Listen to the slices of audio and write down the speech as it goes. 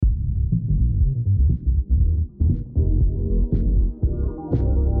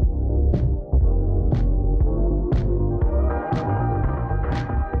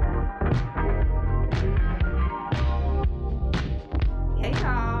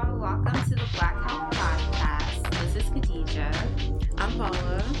welcome to the Black Health Podcast. This is Khadijah. I'm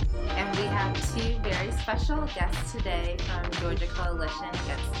Paula. And we have two very special guests today from Georgia Coalition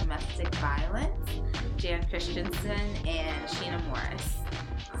Against Domestic Violence, Jan Christensen and Sheena Morris.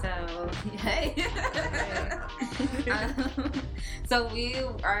 So, hey. So we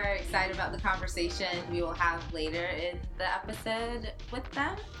are excited about the conversation we will have later in the episode with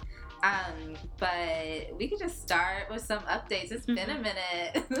them. But we could just start with some updates. It's been a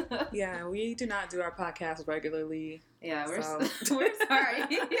minute. Yeah, we do not do our podcast regularly. Yeah, we're sorry.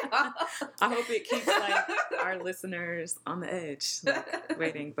 I hope it keeps our listeners on the edge,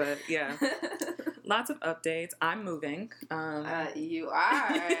 waiting. But yeah, lots of updates. I'm moving. You are.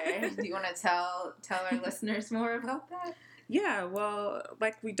 Do you want to tell our listeners more about that? Yeah, well,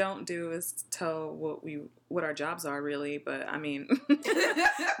 we don't do is tell what our jobs are, really. But, I mean,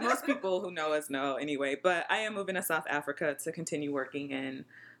 most people who know us know anyway. But I am moving to South Africa to continue working in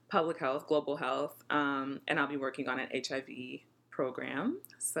public health, global health, and I'll be working on an HIV program.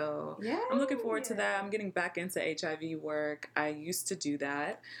 So I'm looking forward to that. I'm getting back into HIV work. I used to do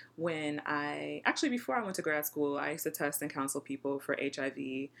that before I went to grad school, I used to test and counsel people for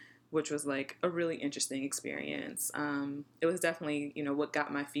HIV, which was a really interesting experience. It was definitely, what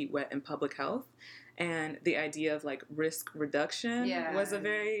got my feet wet in public health. And the idea of risk reduction was a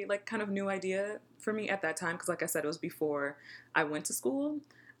very kind of new idea for me at that time. Because like I said, it was before I went to school.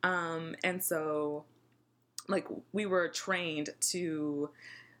 And so we were trained to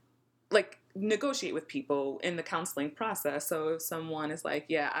negotiate with people in the counseling process. So if someone is I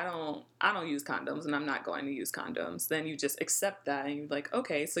don't use condoms and I'm not going to use condoms, then you just accept that and you're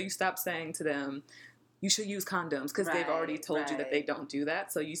okay. So you stop saying to them, you should use condoms because they've already told you that they don't do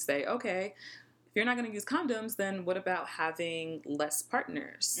that. So you say, okay, if you're not going to use condoms, then what about having less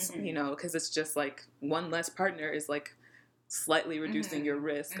partners? Mm-hmm. Because it's just one less partner is slightly reducing your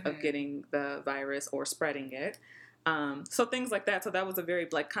risk of getting the virus or spreading it. So things like that. So that was a very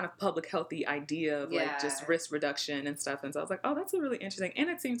kind of public healthy idea of just risk reduction and stuff. And so I was oh, that's a really interesting, and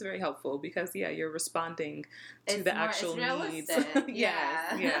it seems very helpful because you're responding to the actual needs.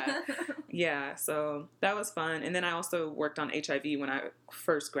 Yeah. So that was fun. And then I also worked on HIV when I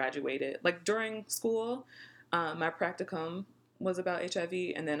first graduated. During school, my practicum was about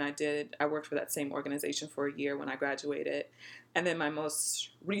HIV, and then I worked for that same organization for a year when I graduated. And then my most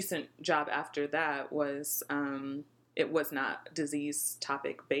recent job after that was, it was not disease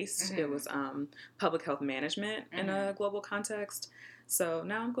topic based. It was public health management in a global context. So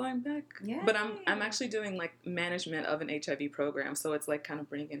now I'm going back. Yay. But I'm actually doing management of an HIV program. So it's kind of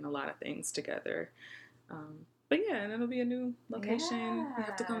bringing a lot of things together. But yeah, and it'll be a new location. Yeah. You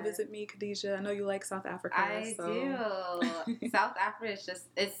have to come visit me, Khadijah. I know you like South Africa. I do. South Africa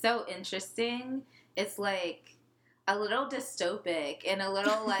it's so interesting. It's a little dystopic and a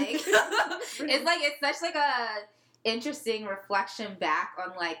little it's such a interesting reflection back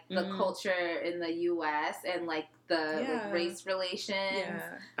on the culture in the US and the race relations.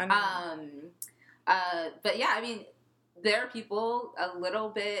 Yeah, I know. But yeah, I mean, there are people a little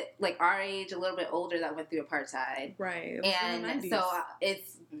bit our age, a little bit older that went through apartheid. Right. And so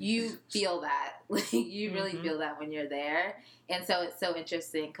you feel that. You really feel that when you're there. And so it's so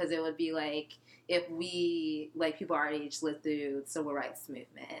interesting because it would be if we, people our age lived through the civil rights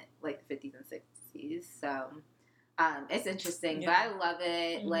movement, the 50s and 60s. So it's interesting. But I love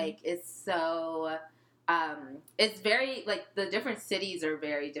it. It's so... it's very, the different cities are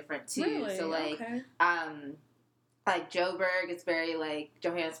very different, too. Really? So, okay. Joburg, it's very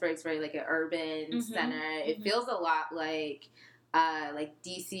Johannesburg's very an urban center. It feels a lot like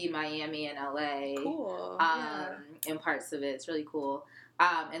DC, Miami, and LA. Cool. In parts of it, it's really cool.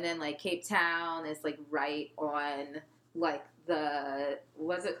 And then Cape Town is right on the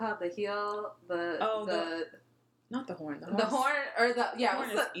what's it called, the hill, not the Horn. The Horn, or the Horn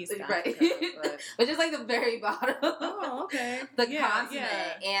is East Africa, right? But just the very bottom. Oh, okay. The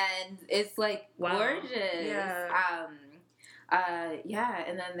continent, and it's gorgeous. Yeah.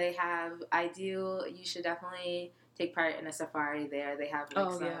 And then they have. You should definitely take part in a safari there. They have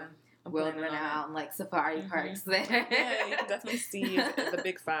world-renowned safari parks there. Yeah, you can definitely see the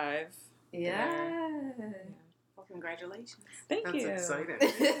Big Five. Yeah. Well, congratulations. Thank you. That's exciting.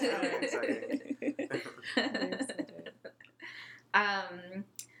 Very excited.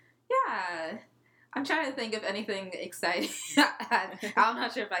 Yeah. I'm trying to think of anything exciting. I'm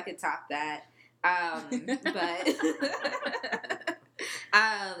not sure if I could top that. But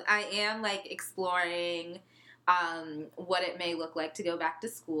I am exploring what it may look like to go back to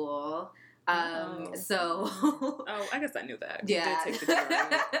school. So I guess I knew that. Yeah. You did take the journey.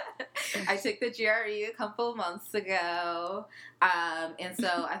 I took the GRE a couple months ago. And so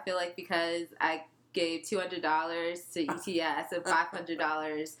I feel like because I gave $200 to ETS and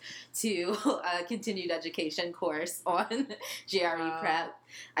 $500 to a continued education course on GRE prep,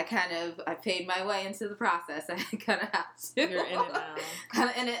 I paid my way into the process. I kind of have to. You're in it now. Kind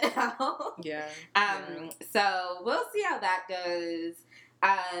of in it now. Yeah. So we'll see how that goes.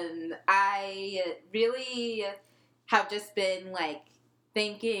 I really have just been like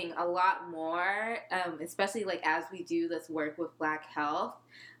thinking a lot more, especially like as we do this work with Black Health,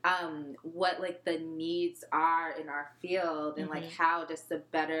 what like the needs are in our field and like how just to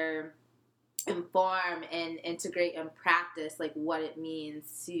better inform and integrate and practice like what it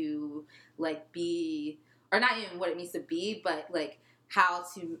means to like be, or not even what it means to be, but like how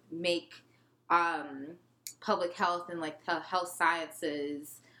to make public health and like the health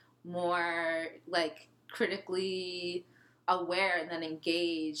sciences more like critically aware and then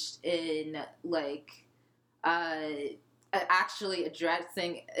engaged in like actually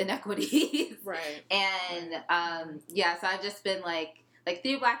addressing inequities. Right. And so I've just been like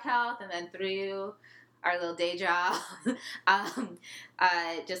through Black Health and then through our little day job,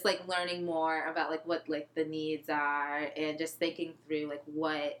 just like learning more about like what like the needs are and just thinking through like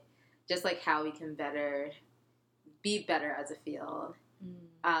what, just like how we can be better as a field.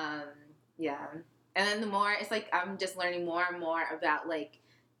 And then the more, it's like I'm just learning more and more about like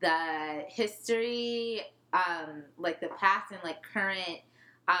the history, like the past and like current,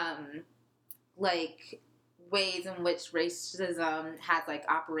 like ways in which racism has like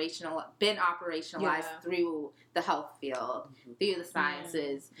been operationalized through the health field, through the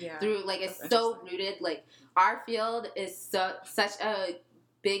sciences, through like it's so rooted. Like our field is such a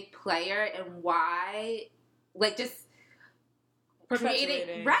big player in why, like just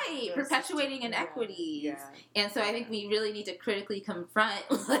perpetuating inequities. And so I think we really need to critically confront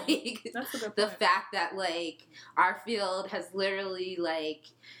like the fact that like our field has literally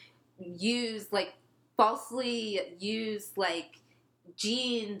like falsely used like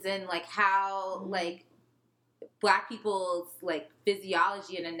genes and like how like Black people's like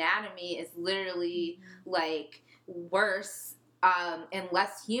physiology and anatomy is literally like worse and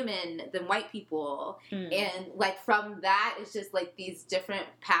less human than white people. And like from that, it's just like these different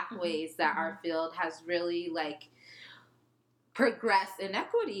pathways that our field has really like progressed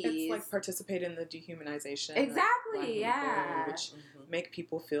inequities. It's like participate in the dehumanization. Exactly, which make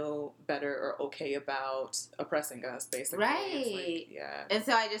people feel better or okay about oppressing us, basically. Right. Like, and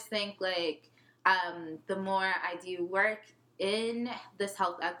so I just think like the more I do work in this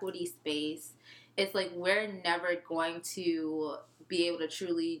health equity space, it's like we're never going to be able to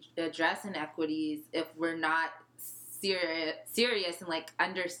truly address inequities if we're not serious and like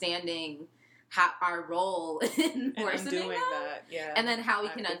understing how our role in worsening them, and then how we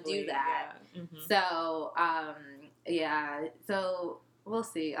can undo that. So so we'll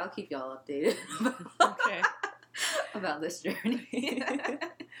see. I'll keep y'all updated about this journey.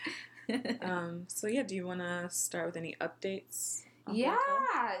 So do you want to start with any updates?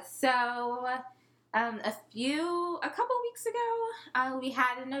 So a couple weeks ago, we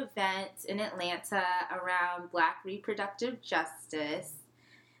had an event in Atlanta around Black reproductive justice.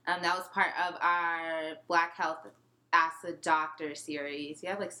 That was part of our Black Health Ask the Doctor series. We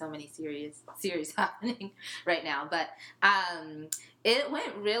have like so many series happening right now, but it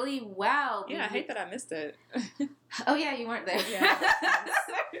went really well. I hate that I missed it. Oh yeah, you weren't there.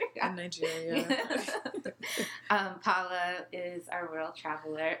 In Nigeria. Paula is our world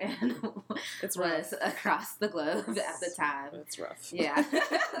traveler and was across the globe at the time. It's rough.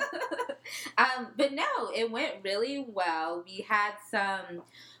 But no, it went really well. We had some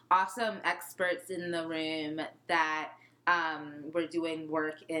awesome experts in the room that were doing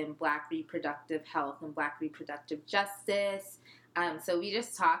work in Black reproductive health and Black reproductive justice. So we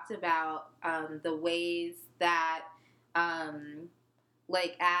just talked about the ways that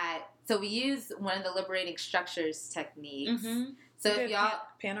so we use one of the liberating structures techniques. So if y'all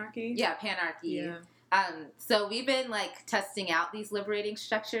panarchy? Yeah, panarchy. So we've been like testing out these liberating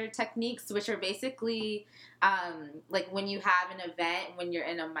structure techniques, which are basically like when you have an event, when you're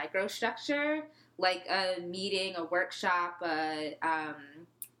in a microstructure, like a meeting, a workshop,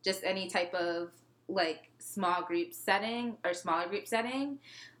 just any type of like small group setting or smaller group setting,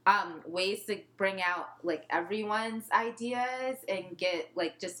 ways to bring out like everyone's ideas and get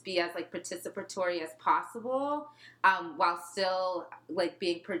like just be as like participatory as possible, while still like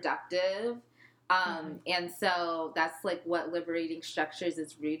being productive. And so that's like what Liberating Structures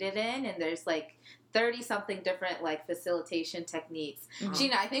is rooted in. And there's like 30 something different like facilitation techniques.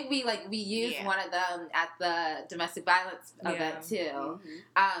 Gina, I think we used one of them at the domestic violence event too.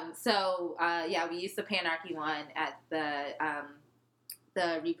 We used the Panarchy one at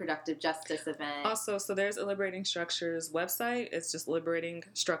the reproductive justice event. Also, so there's a Liberating Structures website. It's just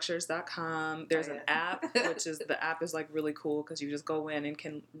liberatingstructures.com. There's an app, which is the app is like really cool because you just go in and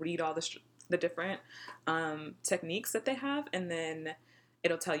can read all the different techniques that they have, and then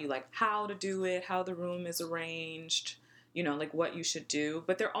it'll tell you like how to do it, how the room is arranged, you know, like what you should do.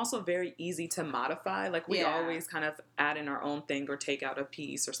 But they're also very easy to modify. Like we always kind of add in our own thing or take out a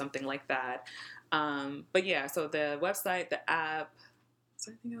piece or something like that. But yeah, so the website, the app. Is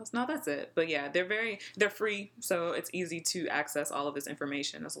there anything else? No, that's it. But yeah, they're free, so it's easy to access all of this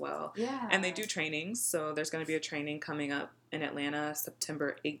information as well. Yeah. And they do trainings, so there's going to be a training coming up in Atlanta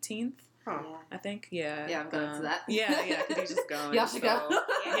September 18th. Huh. I think, yeah. Yeah, I'm going to that. Yeah, because he's just going. Y'all should go.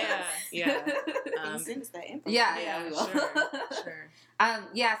 Yeah. Can you send us that info? Yeah, we will. Sure.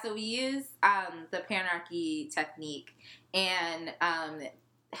 So we use the Panarchy technique, and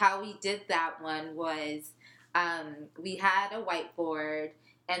how we did that one was we had a whiteboard,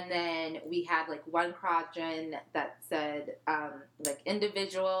 and then we had like one quadrant that said like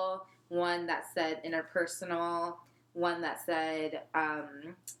individual, one that said interpersonal, one that said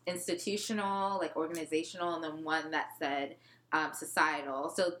institutional, like organizational, and then one that said societal.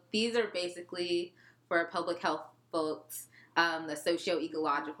 So these are basically for public health folks, the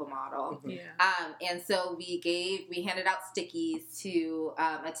socio-ecological model. And so we handed out stickies to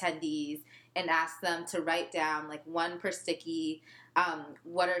attendees and asked them to write down like one per sticky,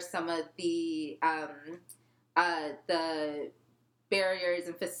 what are some of the barriers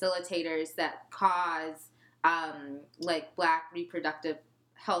and facilitators that cause like Black reproductive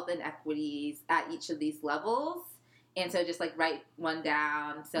health inequities at each of these levels. And so just like write one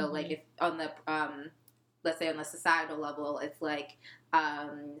down. So like if on the let's say on the societal level, it's like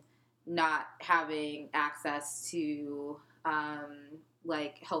not having access to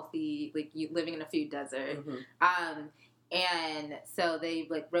like healthy, like you living in a food desert. And so they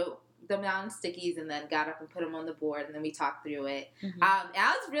like wrote them down stickies and then got up and put them on the board, and then we talked through it. And I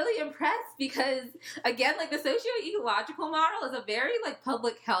was really impressed because, again, like the socio-ecological model is a very like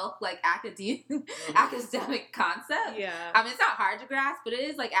public health, like academic concept. It's not hard to grasp, but it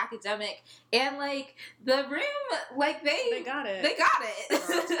is like academic, and like the room, like they got it.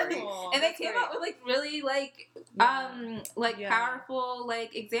 Oh, and they came up with like really like powerful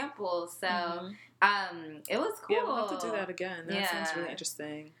like examples. So it was cool. Yeah, we'll have to do that again. That sounds really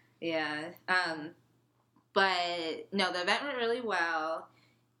interesting. Yeah. But no, the event went really well.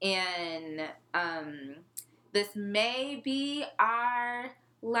 And this may be our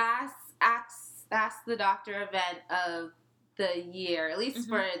last Ask the Doctor event of the year, at least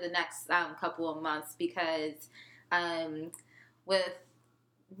for the next couple of months, because with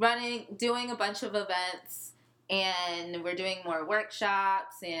doing a bunch of events, and we're doing more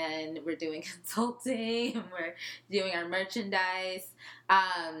workshops, and we're doing consulting, and we're doing our merchandise.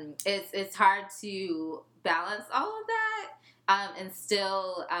 It's hard to balance all of that and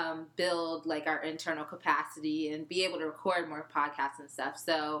still build like our internal capacity and be able to record more podcasts and stuff.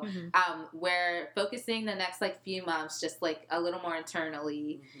 So we're focusing the next like few months just like a little more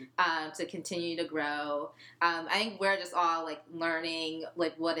internally to continue to grow. I think we're just all like learning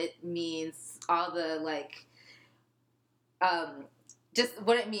like what it means, all the like just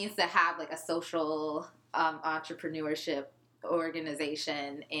what it means to have like a social entrepreneurship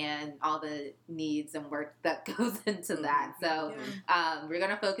organization and all the needs and work that goes into that. So we're going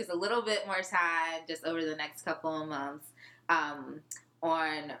to focus a little bit more time just over the next couple of months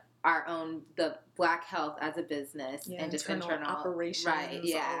on our own, the Black health as a business and just internal operations, all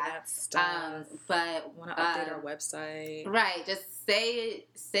that stuff. But want to update our website, just stay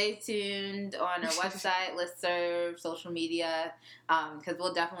tuned on our website, listserv, social media, because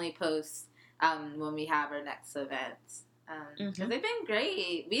we'll definitely post when we have our next event. Because they've been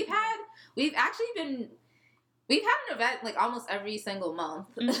great. We've had an event like almost every single month,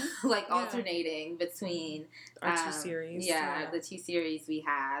 like alternating between our two series. The two series we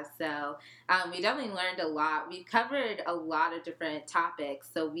have. So we definitely learned a lot. We've covered a lot of different topics.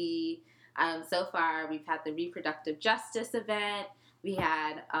 So we so far we've had the reproductive justice event. We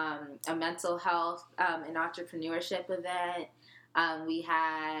had a mental health and entrepreneurship event. We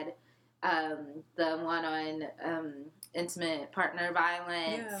had the one on intimate partner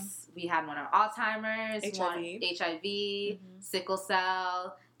violence. We had one on Alzheimer's, HIV, sickle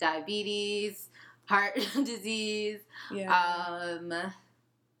cell, diabetes, heart disease.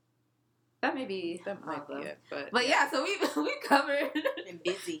 That may be That might be it, but yeah, so we covered. Been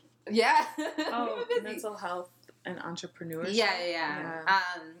busy. Yeah. Oh, mental health and entrepreneurship. Yeah.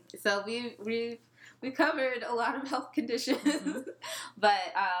 So we covered a lot of health conditions,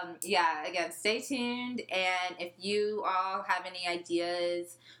 but yeah. Again, stay tuned, and if you all have any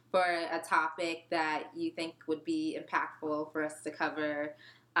ideas for a topic that you think would be impactful for us to cover,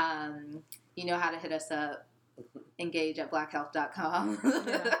 you know how to hit us up. Engage@blackhealth.com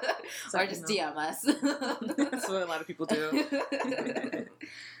or just DM us. That's what a lot of people do.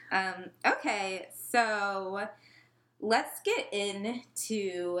 Okay, so let's get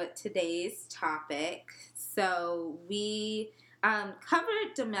into today's topic. So we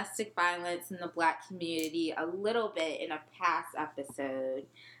covered domestic violence in the Black community a little bit in a past episode,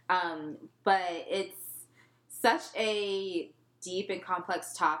 but it's such a deep and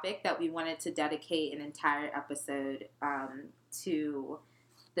complex topic that we wanted to dedicate an entire episode to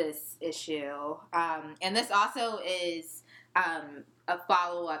this issue. And this also is a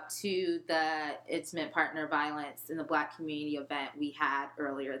follow-up to the intimate partner violence in the Black community event we had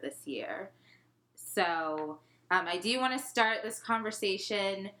earlier this year. So I do want to start this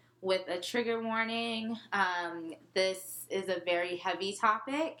conversation with a trigger warning. This is a very heavy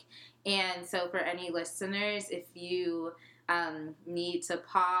topic, and so for any listeners, if you need to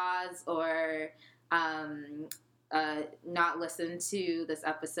pause or not listen to this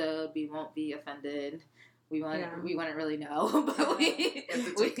episode, we won't be offended. We wouldn't really know, but we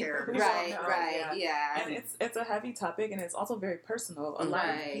take care of it. Right, yeah. And it's a heavy topic, and it's also very personal. A lot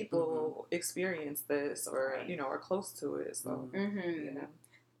of people experience this, or are close to it. So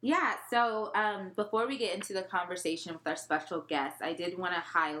Yeah. So before we get into the conversation with our special guest, I did want to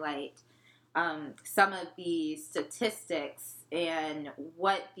highlight some of the statistics and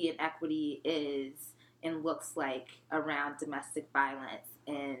what the inequity is and looks like around domestic violence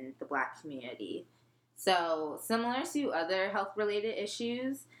in the Black community. So, similar to other health-related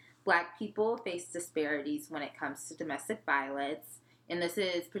issues, Black people face disparities when it comes to domestic violence, and this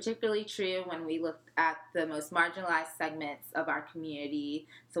is particularly true when we look at the most marginalized segments of our community.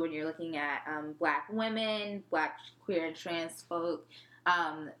 So, when you're looking at Black women, Black queer and trans folk,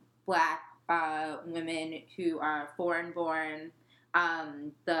 Black women who are foreign-born,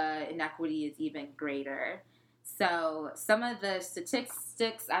 the inequity is even greater. So some of the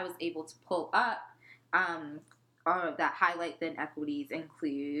statistics I was able to pull up that highlight the inequities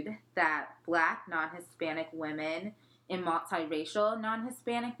include that Black non-Hispanic women and multiracial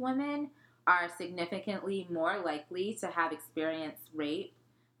non-Hispanic women are significantly more likely to have experienced rape,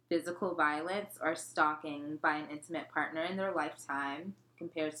 physical violence, or stalking by an intimate partner in their lifetime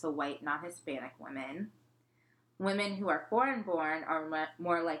compared to white non-Hispanic women. Women who are foreign-born are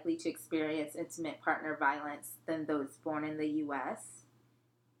more likely to experience intimate partner violence than those born in the U.S.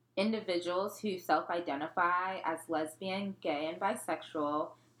 Individuals who self-identify as lesbian, gay, and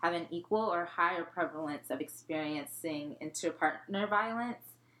bisexual have an equal or higher prevalence of experiencing interpartner violence,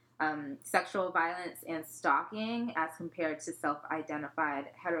 sexual violence, and stalking as compared to self-identified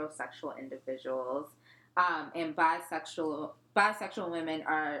heterosexual individuals. And bisexual women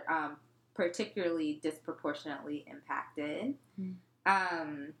are particularly disproportionately impacted.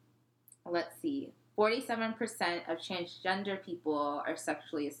 Let's see. 47% of transgender people are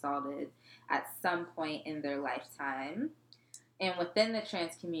sexually assaulted at some point in their lifetime. And within the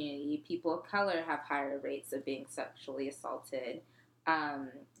trans community, people of color have higher rates of being sexually assaulted.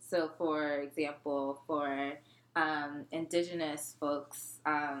 So, for example, for Indigenous folks,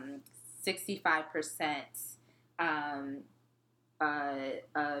 65%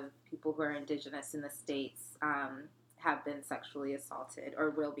 of people who are Indigenous in the States have been sexually assaulted or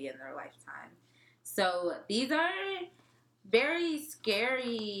will be in their lifetime. So these are very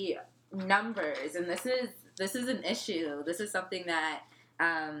scary numbers, and this is an issue. This is something that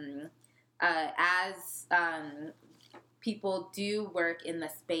as people do work in the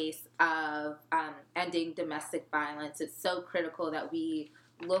space of ending domestic violence, it's so critical that we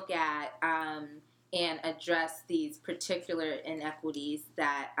look at and address these particular inequities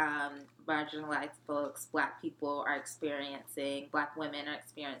that marginalized folks, Black people are experiencing, Black women are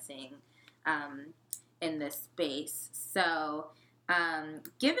experiencing in this space. So,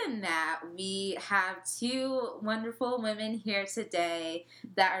 given that, we have two wonderful women here today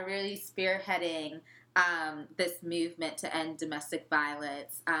that are really spearheading this movement to end domestic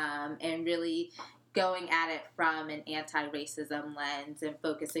violence and really going at it from an anti-racism lens and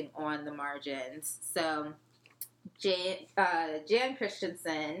focusing on the margins. So Jan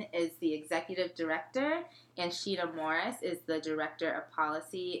Christensen is the executive director, and Sheena Morris is the director of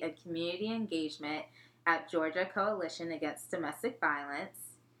policy and community engagement at Georgia Coalition Against Domestic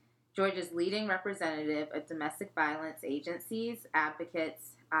Violence. Georgia's leading representative of domestic violence agencies,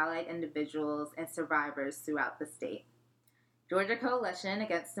 advocates, allied individuals, and survivors throughout the state. Georgia Coalition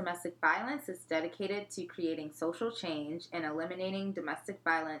Against Domestic Violence is dedicated to creating social change and eliminating domestic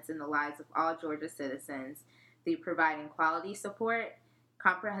violence in the lives of all Georgia citizens through providing quality support,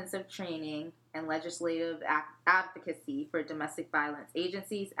 comprehensive training, and legislative advocacy for domestic violence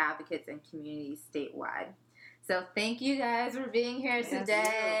agencies, advocates, and communities statewide. So thank you guys for being here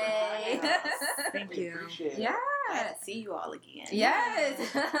today. Thank you. Appreciate it. Yeah. Glad to see you all again. Yes.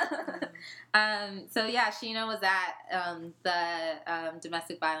 Sheena was at the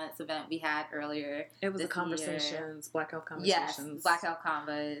domestic violence event we had earlier. It was this the Conversations, year. Black Health Conversations. Yes, Black Health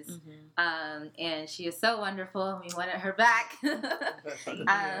Convos. Mm-hmm. And she is so wonderful. We wanted her back.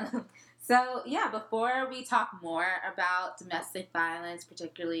 Before we talk more about domestic violence,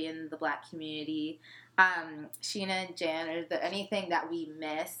 particularly in the Black community, Sheena and Jan, is there anything that we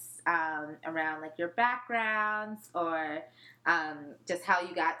miss around like your backgrounds or just how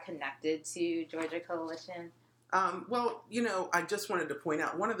you got connected to Georgia Coalition? I just wanted to point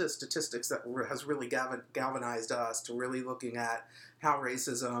out one of the statistics that has really galvanized us to really looking at how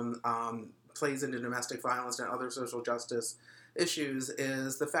racism plays into domestic violence and other social justice issues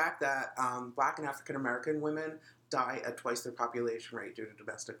is the fact that Black and African American women die at twice their population rate due to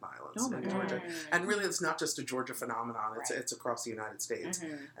domestic violence in Georgia. And really, it's not just a Georgia phenomenon. It's across the United States.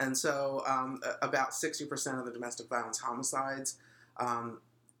 Mm-hmm. And so about 60% of the domestic violence homicides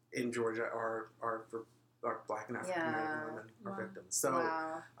in Georgia are Black and African American women are victims. So,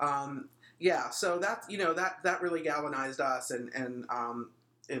 so that really galvanized us and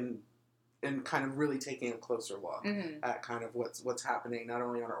kind of really taking a closer look at kind of what's happening, not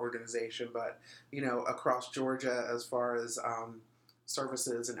only on our organization, but, across Georgia as far as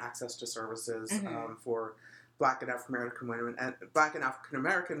services and access to services for Black and African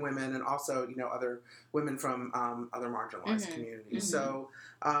American women and also, other women from other marginalized communities. So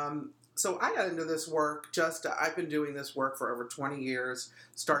I got into this work I've been doing this work for over 20 years,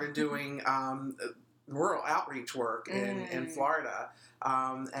 started doing rural outreach work in Florida.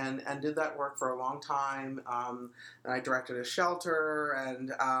 And did that work for a long time. And I directed a shelter,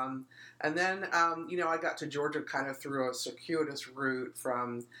 and then I got to Georgia kind of through a circuitous route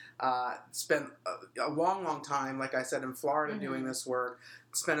from spent a long time, like I said, in Florida doing this work.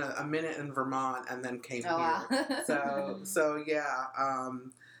 Spent a minute in Vermont, and then came here. Wow.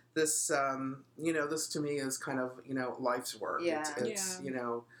 This this to me is kind of life's work. Yeah. It's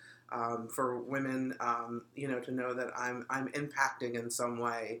for women, to know that I'm impacting in some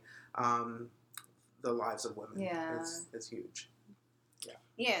way the lives of women. Yeah. It's huge.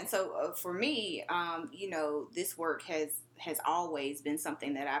 Yeah, and so for me, this work has always been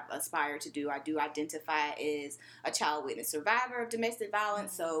something that I've aspired to do. I do identify as a child witness survivor of domestic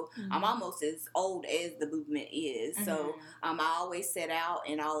violence, so I'm almost as old as the movement is. So I always set out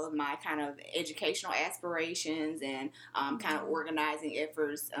in all of my kind of educational aspirations and kind of organizing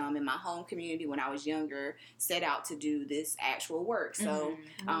efforts in my home community when I was younger, set out to do this actual work. So,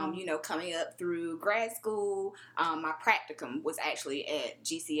 coming up through grad school, my practicum was actually at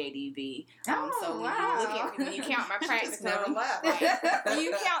GCADV. When you count my practicum, never left. When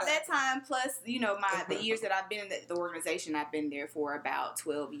you count that time plus, the years that I've been in the organization, I've been there for about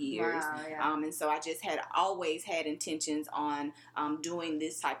 12 years. Wow, yeah. And so I just had always had intentions on doing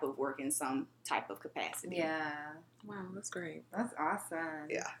this type of work in some type of capacity. Yeah. Wow, that's great. That's awesome.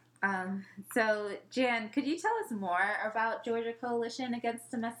 Yeah. So, Jan, could you tell us more about Georgia Coalition Against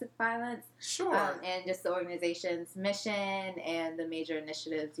Domestic Violence? Sure. And just the organization's mission and the major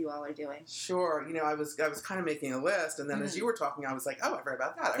initiatives you all are doing. Sure. I was kind of making a list, and then as you were talking, I was like, oh, I've heard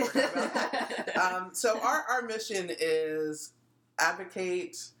about that. I've heard about that. So our mission is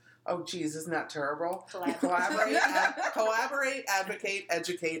advocate. Oh, geez, isn't that terrible? Collaborate, advocate,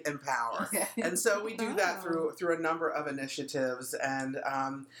 educate, empower. Okay. And so we do that through a number of initiatives. And,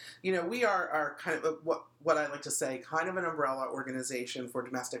 we are kind of what I like to say, kind of an umbrella organization for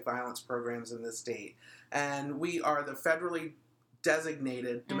domestic violence programs in this state. And we are the federally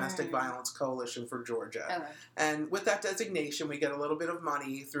designated Domestic Violence Coalition for Georgia. Okay. And with that designation, we get a little bit of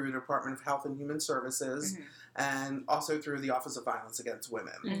money through the Department of Health and Human Services and also through the Office of Violence Against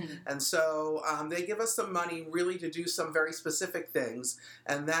Women. And so they give us some money really to do some very specific things,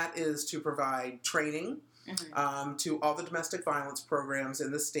 and that is to provide training to all the domestic violence programs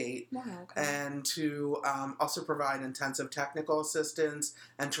in the state, and to also provide intensive technical assistance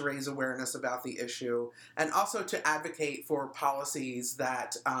and to raise awareness about the issue, and also to advocate for policies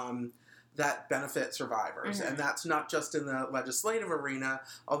that that benefit survivors. Mm-hmm. And that's not just in the legislative arena,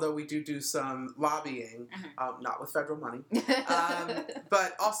 although we do some lobbying, not with federal money,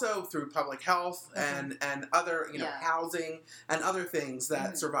 but also through public health and other, housing and other things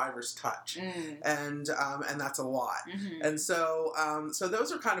that survivors touch. And that's a lot. And so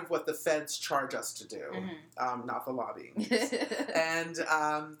those are kind of what the feds charge us to do, not the lobbying. And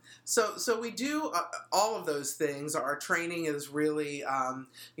so we do all of those things. Our training is really,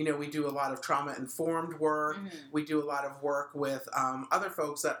 we do a lot of trauma-informed work. We do a lot of work with other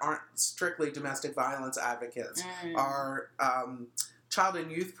folks that aren't strictly domestic violence advocates. Our child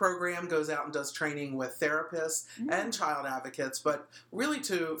and youth program goes out and does training with therapists and child advocates, but really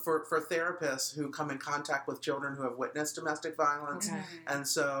for therapists who come in contact with children who have witnessed domestic violence. And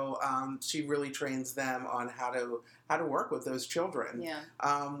so she really trains them on how to work with those children.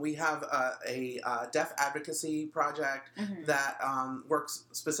 We have a deaf advocacy project that works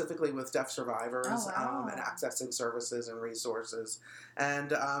specifically with deaf survivors and accessing services and resources.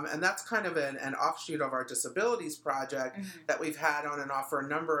 And that's kind of an offshoot of our disabilities project that we've had on and off for a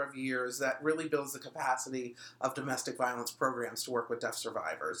number of years that really builds the capacity of domestic violence programs to work with deaf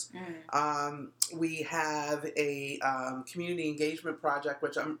survivors. We have a community engagement project,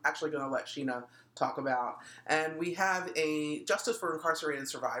 which I'm actually going to let Sheena talk about. And we have a Justice for Incarcerated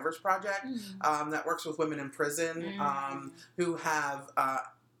Survivors project that works with women in prison who have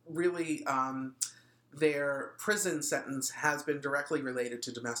really... their prison sentence has been directly related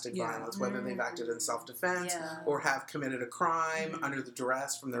to domestic violence, whether they've acted in self-defense or have committed a crime under the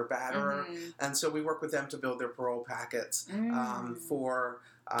duress from their batterer. And so we work with them to build their parole packets for,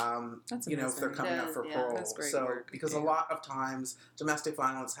 if they're coming up for parole. That's great so work. Because a lot of times domestic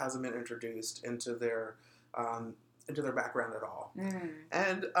violence hasn't been introduced into their background at all.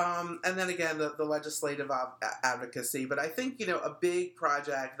 And then again, the legislative advocacy. But I think, a big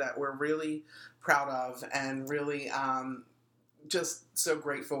project that we're really proud of and really just so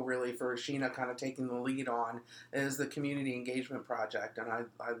grateful really for Sheena kind of taking the lead on is the community engagement project. And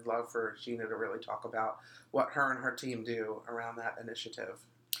I'd love for Sheena to really talk about what her and her team do around that initiative.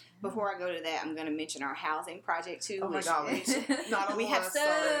 Before I go to that, I'm going to mention our housing project too. Oh my golly! Not we have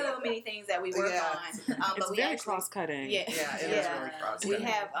so many things that we work on. But it's very cross-cutting. It is really cross-cutting. We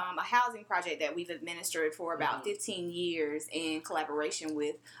have a housing project that we've administered for about 15 years in collaboration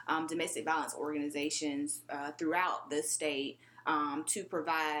with domestic violence organizations throughout the state to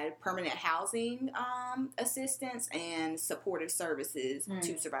provide permanent housing assistance and supportive services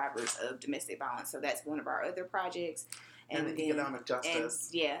to survivors of domestic violence. So that's one of our other projects. And economic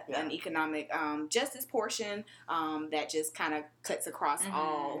justice. An economic justice portion that just kind of cuts across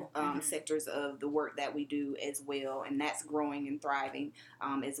all sectors of the work that we do as well. And that's growing and thriving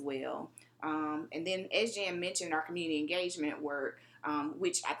as well. And then, as Jan mentioned, our community engagement work,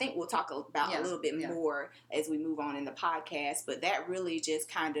 which I think we'll talk about a little bit more as we move on in the podcast. But that really just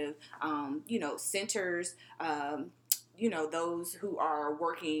kind of, centers... those who are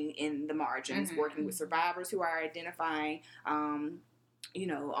working in the margins, working with survivors who are identifying, on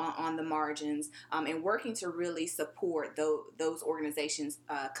the margins, and working to really support those organizations'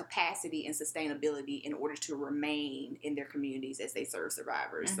 capacity and sustainability in order to remain in their communities as they serve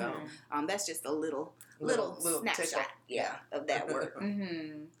survivors. So that's just a little snapshot, of that work.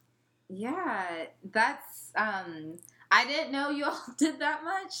 Yeah, that's... I didn't know you all did that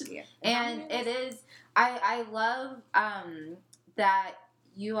much. Yeah. And it is... I love that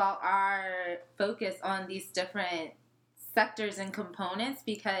you all are focused on these different sectors and components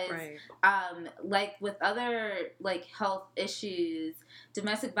because, like with other like health issues,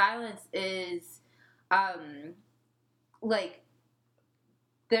 domestic violence is like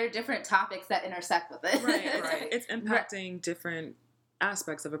there are different topics that intersect with it. Right. It's impacting different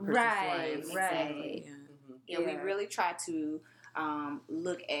aspects of a person's life. Exactly. We really try to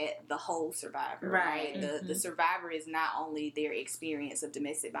look at the whole survivor, right? The survivor is not only their experience of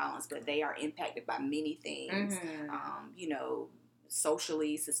domestic violence, but they are impacted by many things,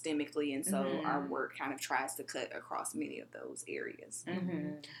 socially, systemically, and so our work kind of tries to cut across many of those areas.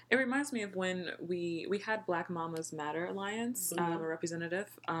 It reminds me of when we had Black Mamas Matter Alliance, a representative,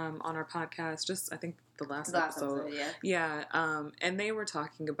 on our podcast, just I think the last episode. And they were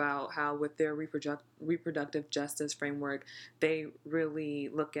talking about how with their reproductive justice framework, they really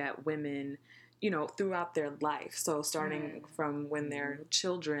look at women, throughout their life. So starting from when they're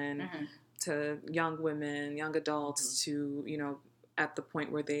children to young women, young adults to, at the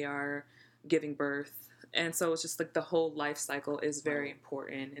point where they are giving birth. And so it's just like the whole life cycle is very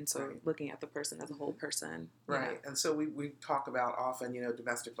important. And so looking at the person as a whole person. Right. And so we talk about often,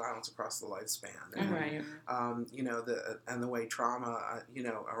 domestic violence across the lifespan. And, and the way trauma,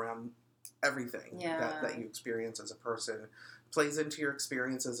 around everything that you experience as a person plays into your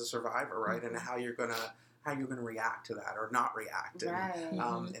experience as a survivor, right? And how you're gonna react to that or not react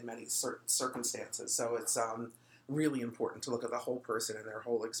in many circumstances. So it's really important to look at the whole person and their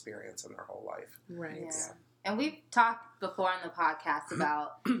whole experience and their whole life. Right. Yeah. And we've talked before on the podcast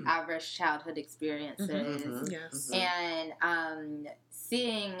about adverse childhood experiences. Yes. And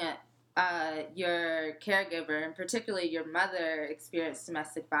seeing your caregiver, and particularly your mother, experience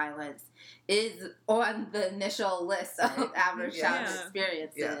domestic violence is on the initial list of adverse childhood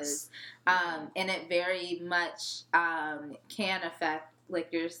experiences. And it very much can affect,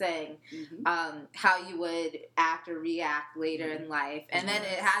 like you're saying, how you would act or react later in life. And then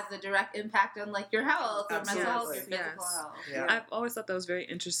it has a direct impact on, like, your health or mental health or physical health. Yeah. I've always thought that was very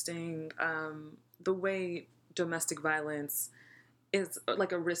interesting, the way domestic violence is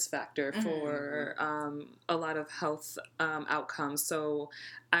like a risk factor for a lot of health outcomes. So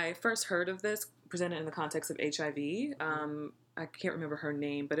I first heard of this presented in the context of HIV. I can't remember her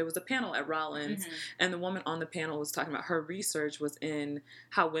name, but it was a panel at Rollins, and the woman on the panel was talking about her research was in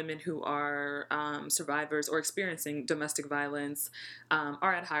how women who are survivors or experiencing domestic violence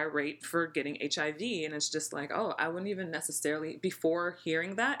are at higher rate for getting HIV. And it's just like, oh, I wouldn't even necessarily, before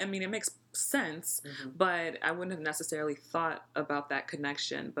hearing that, I mean, it makes sense, but I wouldn't have necessarily thought about that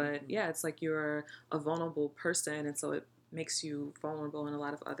connection. But yeah, it's like you're a vulnerable person, and so it makes you vulnerable in a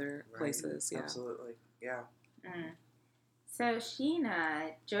lot of other places. Yeah, absolutely. Yeah. So,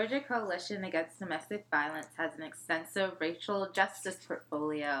 Sheena, Georgia Coalition Against Domestic Violence has an extensive racial justice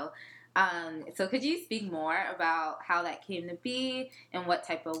portfolio. So could you speak more about how that came to be and what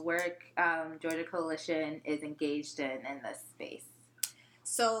type of work Georgia Coalition is engaged in this space?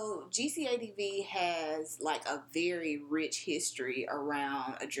 So GCADV has like a very rich history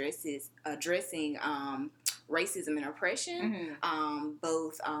around addressing racism and oppression,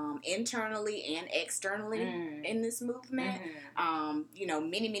 both internally and externally in this movement.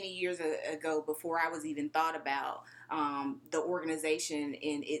 Many years ago, before I was even thought about the organization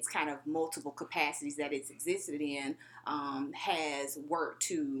in its kind of multiple capacities that it's existed in, has worked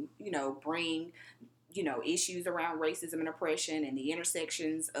to, bring issues around racism and oppression and the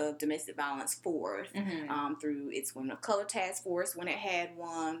intersections of domestic violence forth through its Women of Color Task Force when it had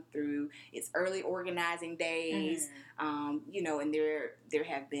one, through its early organizing days, and there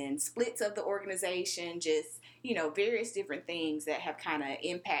have been splits of the organization, just, various different things that have kind of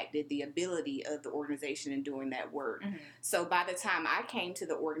impacted the ability of the organization in doing that work. So by the time I came to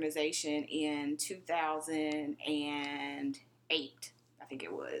the organization in 2008, I think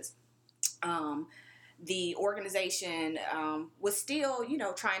it was, the organization was still,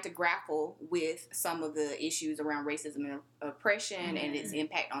 trying to grapple with some of the issues around racism and oppression and its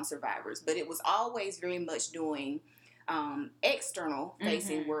impact on survivors. But it was always very much doing external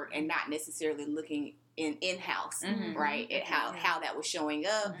facing work and not necessarily looking in-house, right? At how that was showing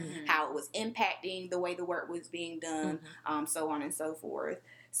up, how it was impacting the way the work was being done, so on and so forth.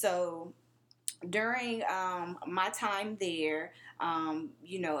 So during my time there,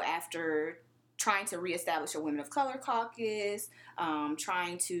 after trying to reestablish a Women of Color caucus,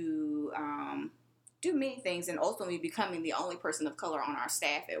 trying to do many things, and ultimately becoming the only person of color on our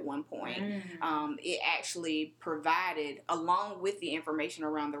staff at one point. It actually provided, along with the information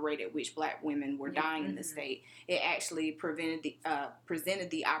around the rate at which Black women were dying in the state, it actually presented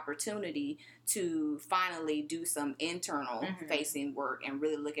the opportunity to finally do some internal facing work and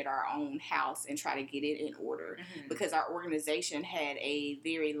really look at our own house and try to get it in order. Because our organization had a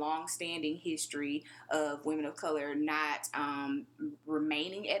very long-standing history of women of color not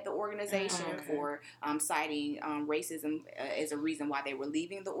remaining at the organization for citing racism as a reason why they were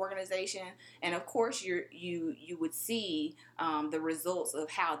leaving the organization. And of course, you would see the results of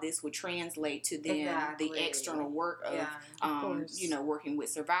how this would translate to then the external work of working with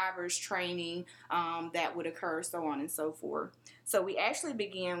survivors, training that would occur, so on and so forth. So we actually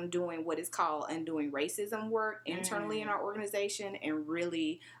began doing what is called undoing racism work internally in our organization, and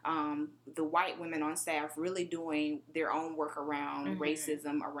really the white women on staff really doing their own work around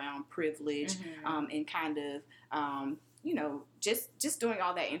racism, around privilege, and kind of just doing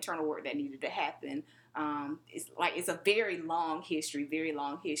all that internal work that needed to happen. It's a very long history.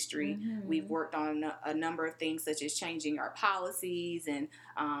 We've worked on a number of things, such as changing our policies and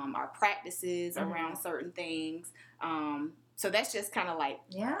our practices around certain things. So that's just kind of like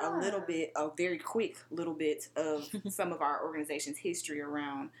a very quick little bit of some of our organization's history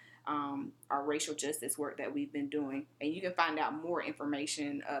around our racial justice work that we've been doing. And you can find out more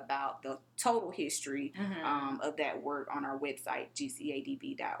information about the total history of that work on our website,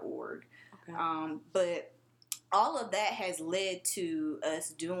 gcadb.org. But all of that has led to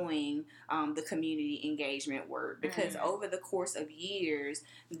us doing the community engagement work, because over the course of years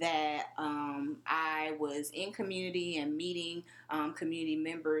that I was in community and meeting community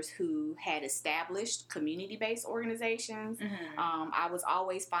members who had established community-based organizations, I was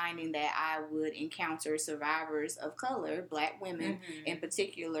always finding that I would encounter survivors of color, Black women in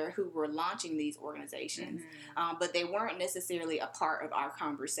particular, who were launching these organizations, but they weren't necessarily a part of our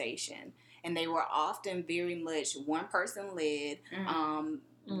conversation. And they were often very much one person led,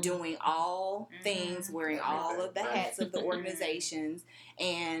 doing all things, wearing all of the hats of the organizations.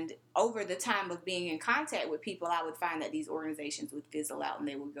 And over the time of being in contact with people, I would find that these organizations would fizzle out and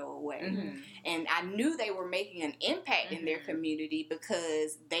they would go away. And I knew they were making an impact in their community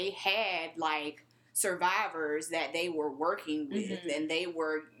because they had like survivors that they were working with, and they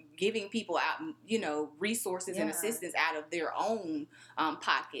were giving people out, you know, resources and assistance out of their own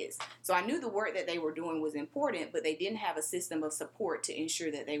pockets. So I knew the work that they were doing was important, but they didn't have a system of support to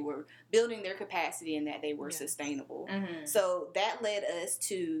ensure that they were building their capacity and that they were sustainable. So that led us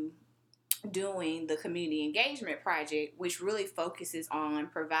to doing the community engagement project, which really focuses on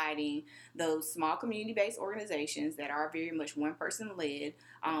providing those small community-based organizations that are very much one person led,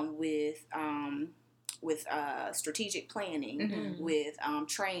 with strategic planning, with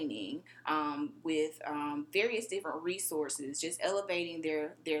training, with various different resources, just elevating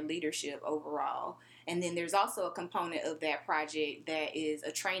their leadership overall. And then there's also a component of that project that is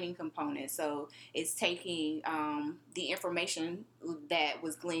a training component. So it's taking the information that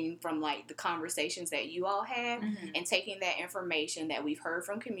was gleaned from like the conversations that you all had, and taking that information that we've heard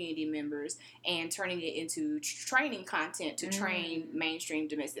from community members and turning it into training content to train mainstream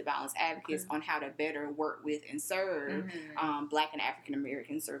domestic violence advocates on how to better work with and serve Black and African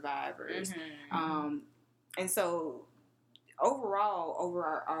American survivors. And so overall, over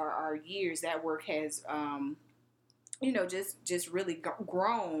our years, that work has, you know, just really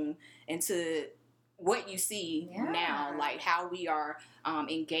grown into what you see now, like how we are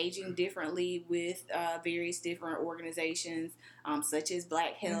engaging differently with various different organizations, such as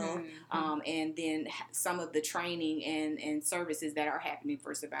Black Health, and then some of the training and services that are happening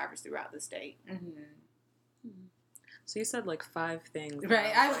for survivors throughout the state. So you said like 5 things.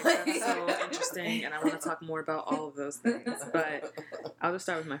 Right. That's so interesting, and I want to talk more about all of those things. But I'll just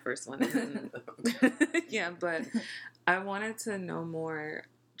start with my first one. Yeah, but I wanted to know more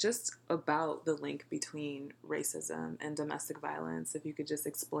just about the link between racism and domestic violence. If you could just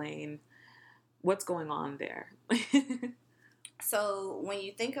explain what's going on there. So when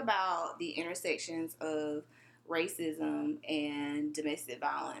you think about the intersections of racism and domestic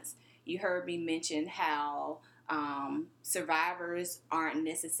violence, you heard me mention how survivors aren't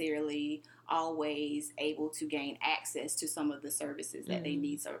necessarily always able to gain access to some of the services that they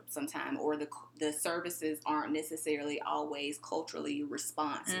need sometime, or the services aren't necessarily always culturally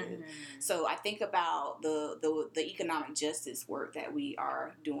responsive. So I think about the economic justice work that we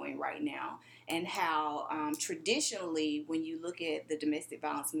are doing right now, and how traditionally when you look at the domestic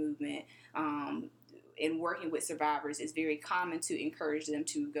violence movement, in working with survivors, it's very common to encourage them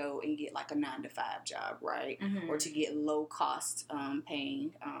to go and get like a 9-to-5 job, right? Or to get low cost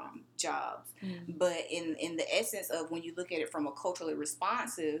paying jobs. But in the essence of when you look at it from a culturally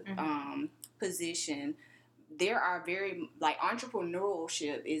responsive position, there are very, like,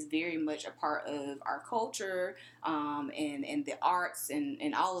 entrepreneurship is very much a part of our culture, and the arts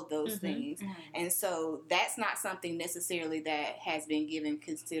and all of those things. And so that's not something necessarily that has been given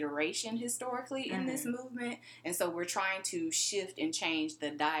consideration historically in this movement. And so we're trying to shift and change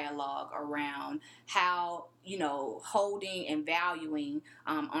the dialogue around how, you know, holding and valuing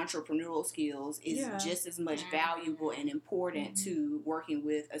entrepreneurial skills is just as much valuable and important to working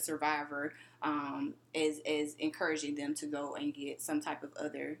with a survivor, as encouraging them to go and get some type of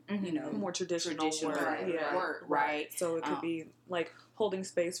other, you know, more traditional work, right? So it could be like holding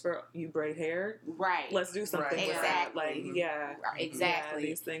space for you braid hair. Right. Let's do something with that. Like, exactly.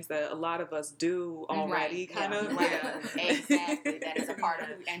 These things that a lot of us do already, kind of. Exactly. That is a part of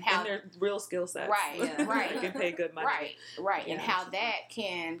it. And how they're real skill sets. Right. You can pay good money. Right. And how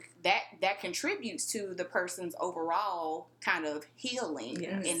that contributes to the person's overall kind of healing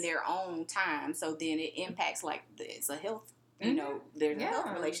in their own time. So then it impacts, like, it's a health, you know, there's a health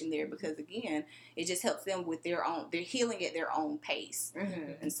relation there, because again, it just helps them with their own, they're healing at their own pace.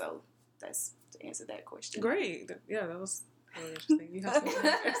 And so that's to answer that question. Great. Yeah, that was really interesting. You have Did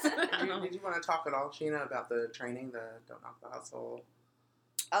you want to talk at all, Sheena, about the training, the Don't Knock the Hustle?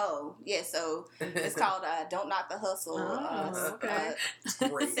 Oh, yeah, so it's called Don't Knock the Hustle.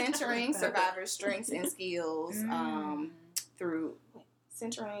 Centering survivors' strengths and skills through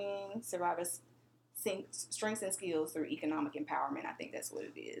centering survivors' strengths and skills through economic empowerment. I think that's what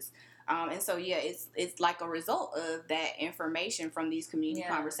it is. And so, yeah, it's like a result of that information from these community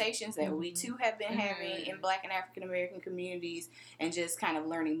conversations that we too have been having in Black and African American communities, and just kind of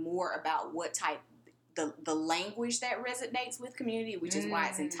learning more about what type the language that resonates with community, which is why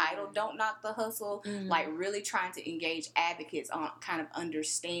it's entitled "Don't Knock the Hustle." Like really trying to engage advocates on kind of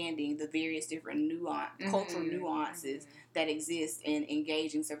understanding the various different cultural nuances that exist in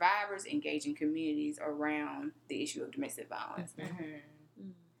engaging survivors, engaging communities around the issue of domestic violence.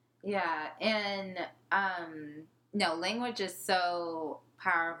 Yeah, and no, language is so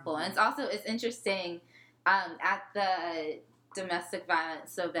powerful, and it's interesting at the domestic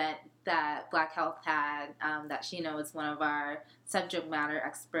violence event that Black Health had, that Sheena was one of our subject matter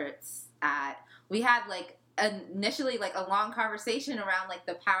experts at. We had like initially like a long conversation around like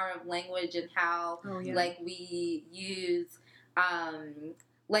the power of language and how like we use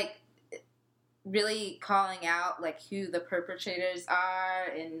like really calling out like who the perpetrators are,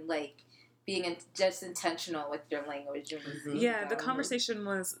 and like being just intentional with your language. Yeah, the conversation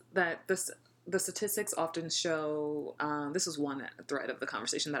was that the statistics often show, this is one thread of the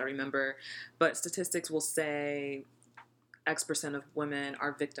conversation that I remember, but statistics will say X% of women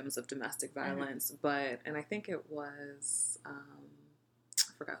are victims of domestic violence, and I think it was, I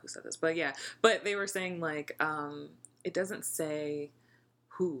forgot who said this, but they were saying like, it doesn't say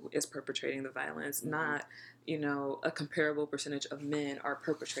who is perpetrating the violence, not, a comparable percentage of men are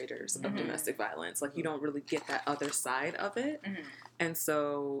perpetrators of domestic violence. Like, you don't really get that other side of it. And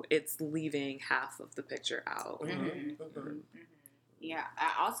so it's leaving half of the picture out. Yeah,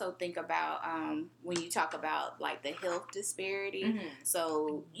 I also think about when you talk about like the health disparity.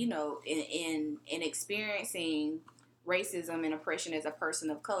 So, in experiencing racism and oppression as a person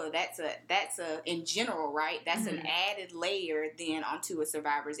of color, that's a in general, right? That's an added layer then onto a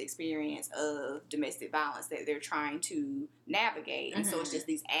survivor's experience of domestic violence that they're trying to navigate. And so it's just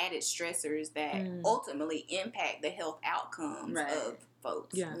these added stressors that ultimately impact the health outcomes of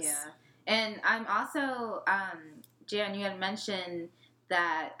folks. Yes. Yeah. And I'm also, Jan, you had mentioned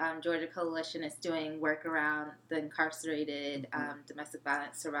that Georgia Coalition is doing work around the incarcerated domestic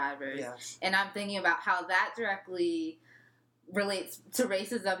violence survivors. Yes. And I'm thinking about how that directly relates to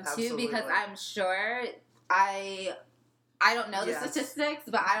racism, too, because I'm sure I don't know the statistics,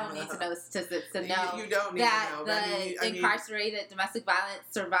 but I don't need to know the statistics to know you don't need that to know. the incarcerated domestic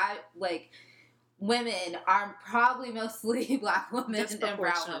violence women are probably mostly Black women and brown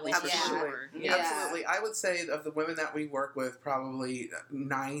women. Absolutely. Absolutely. I would say of the women that we work with, probably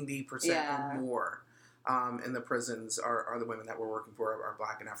 90% or more in the prisons are the women that we're working for are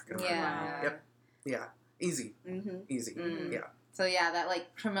Black and African American. Yep. Yeah. Easy. Easy. Yeah. So that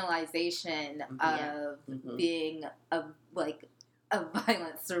like criminalization of being a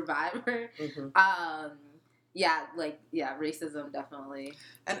violent survivor. Racism definitely.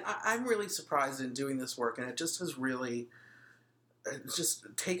 And I'm really surprised in doing this work, and it just has really just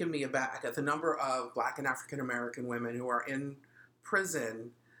taken me aback at the number of Black and African American women who are in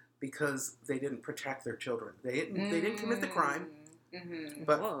prison because they didn't protect their children. They didn't commit the crime,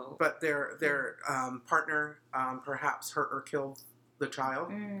 but their partner perhaps hurt or killed the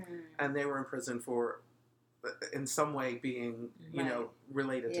child, and they were in prison for in some way being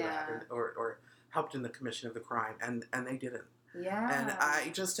related to that or helped in the commission of the crime, and they didn't. Yeah. And I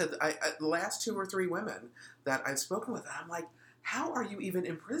just had the last 2 or 3 women that I've spoken with, I'm like, how are you even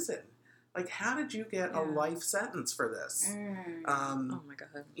in prison? Like, how did you get a life sentence for this? Oh my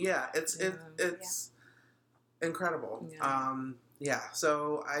God. Yeah, it's incredible. Yeah.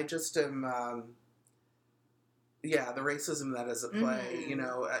 So I just am. The racism that is at play, in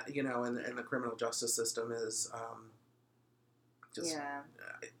the criminal justice system is just.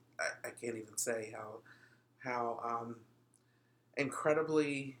 I can't even say how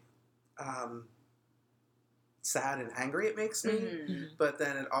incredibly sad and angry it makes me, but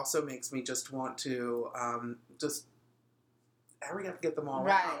then it also makes me just want to just hurry up, get them all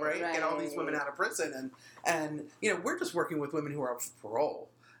out, right? Get all these women out of prison, and we're just working with women who are up for parole.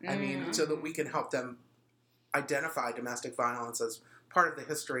 I mean, so that we can help them identify domestic violence as part of the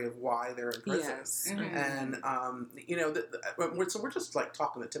history of why they're in prison. Yes. And, so we're just like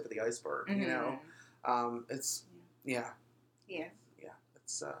talking the tip of the iceberg, it's,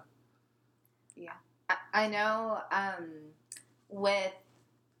 it's, I know,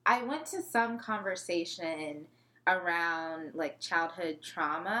 I went to some conversation around like childhood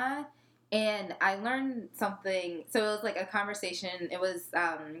trauma, and I learned something. So it was like a conversation. It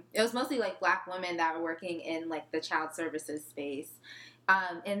was mostly like Black women that were working in like the child services space.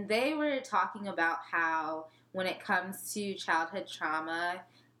 And they were talking about how when it comes to childhood trauma,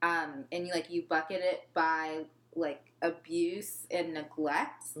 and you bucket it by like abuse and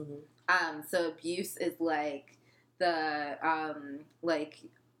neglect. So abuse is like the like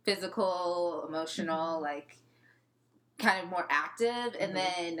physical, emotional, like kind of more active, and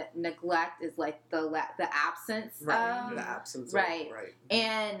then neglect is like the absence of the absence right. of right.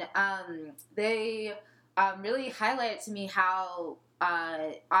 And they really highlighted to me how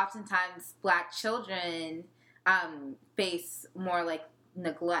oftentimes Black children face more like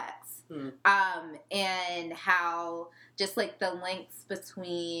neglect, and how just like the links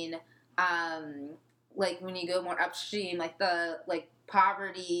between like when you go more upstream, like the like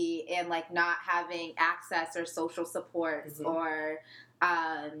poverty and like not having access or social supports or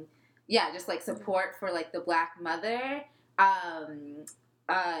just like support for like the Black mother.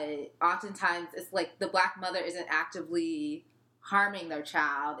 Oftentimes it's like the Black mother isn't actively harming their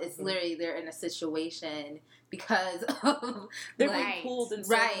child. It's literally they're in a situation because of they're like, being pulled in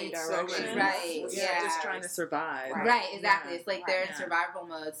so many directions. Right. Yeah, just trying to survive. Right, exactly. Yeah. It's like they're in survival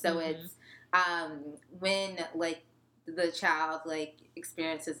mode. So it's when like the child like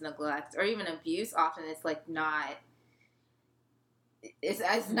experiences neglect or even abuse, often it's like not.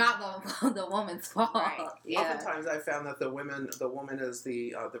 It's not the woman's fault. Right. Yeah. Oftentimes, I found that the woman is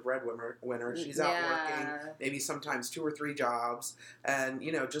the breadwinner. She's out working, maybe sometimes 2 or 3 jobs, and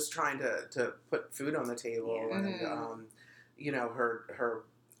just trying to put food on the table, and her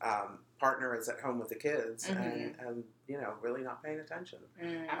partner is at home with the kids, and really not paying attention.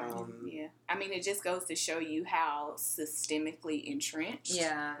 I mean, it just goes to show you how systemically entrenched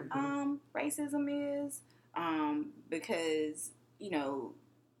racism is, because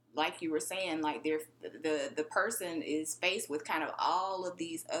like you were saying, like the person is faced with kind of all of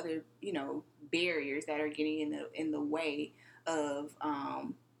these other barriers that are getting in the way of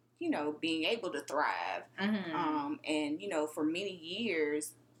being able to thrive. And for many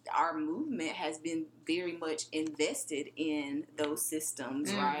years our movement has been very much invested in those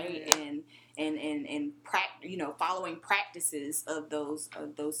systems, right? And following practices of those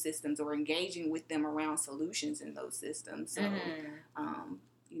systems, or engaging with them around solutions in those systems. So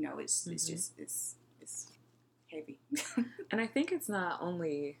it's heavy. And I think it's not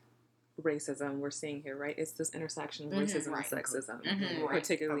only racism we're seeing here, right? It's this intersection of racism and sexism,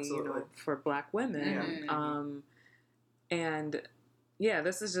 particularly for Black women. And yeah,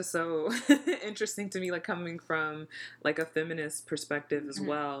 this is just so interesting to me, like coming from like a feminist perspective as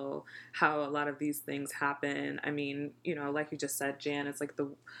well, how a lot of these things happen. I mean, like you just said, Jan, it's like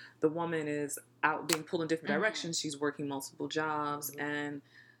the woman is out being pulled in different directions. She's working multiple jobs and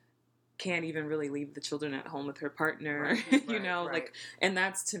can't even really leave the children at home with her partner, like, and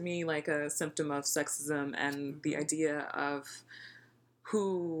that's to me like a symptom of sexism and the idea of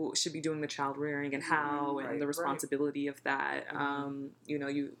who should be doing the child rearing and how, and the responsibility of that.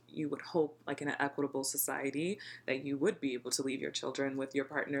 You would hope, like in an equitable society, that you would be able to leave your children with your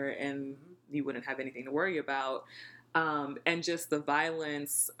partner and you wouldn't have anything to worry about. And just the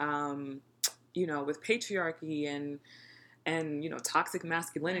violence, with patriarchy and toxic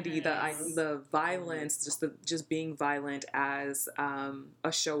masculinity, the violence, just being violent as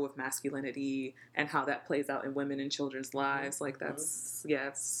a show of masculinity, and how that plays out in women and children's lives. Like that's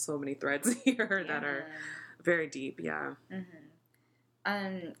it's so many threads here that are very deep. Yeah.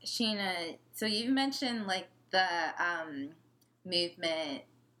 Sheena, so you mentioned like the movement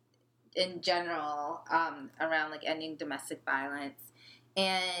in general around like ending domestic violence,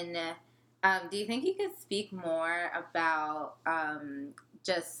 and do you think you could speak more about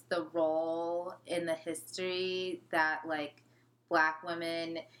just the role in the history that like Black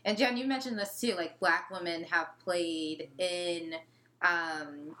women, and Jen, you mentioned this too, like Black women have played in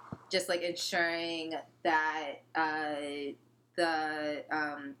just like ensuring that the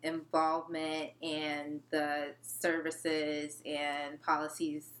involvement and the services and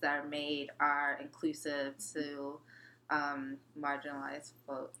policies that are made are inclusive to marginalized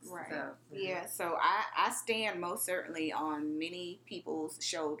folks. Right. So. Yeah, so I stand most certainly on many people's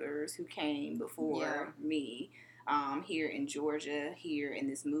shoulders who came before me, here in Georgia, here in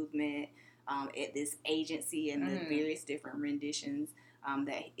this movement, at this agency, and the various different renditions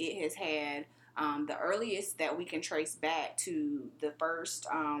that it has had. The earliest that we can trace back to the first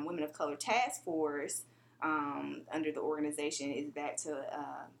Women of Color Task Force under the organization is back to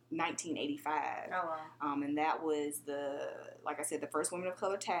 1985. Oh, wow. And that was like I said, the first Women of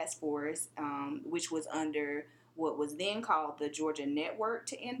Color Task Force, which was under what was then called the Georgia Network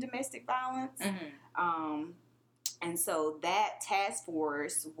to End Domestic Violence. And so that task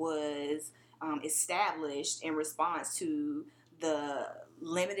force was established in response to the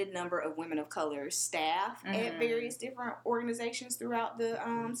limited number of women of color staff at various different organizations throughout the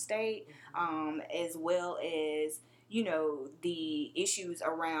state, as well as, you know, the issues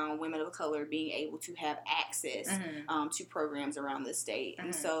around women of color being able to have access to programs around the state.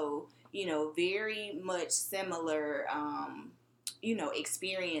 And so, you know, very much similar, you know,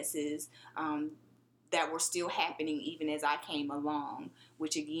 experiences that were still happening even as I came along,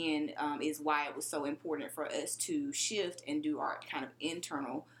 which again is why it was so important for us to shift and do our kind of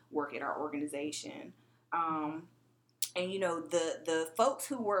internal work at our organization. And, you know, the folks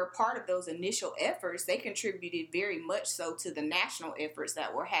who were part of those initial efforts, they contributed very much so to the national efforts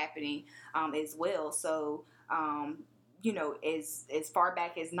that were happening as well. So, you know, as far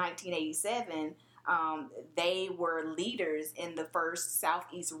back as 1987, they were leaders in the first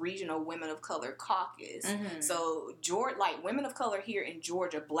Southeast Regional Women of Color Caucus. So, like women of color here in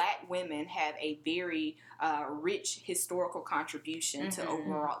Georgia, Black women have a very rich historical contribution to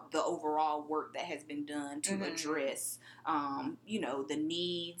the overall work that has been done to address, you know, the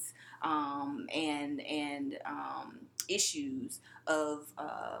needs and issues of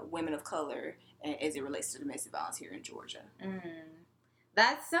women of color as it relates to domestic violence here in Georgia.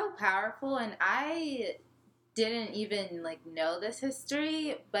 That's so powerful, and I didn't even, like, know this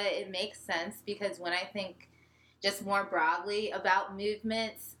history, but it makes sense because when I think just more broadly about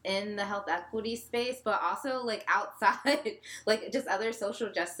movements in the health equity space, but also, like, outside, like, just other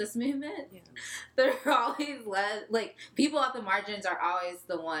social justice movements, they're always like, people at the margins are always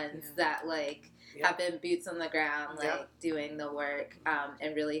the ones that, like, have been boots on the ground, like, doing the work,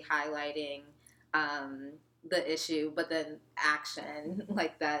 and really highlighting, the issue, but then action,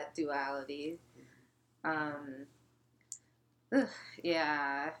 like that duality.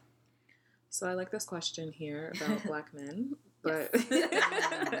 Yeah. So I like this question here about Black men, but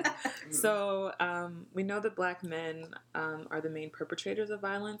so we know that Black men are the main perpetrators of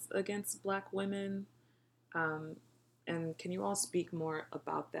violence against Black women. And can you all speak more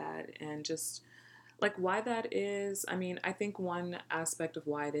about that and just like why that is? I mean, I think one aspect of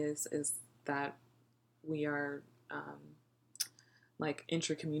why it is that we are like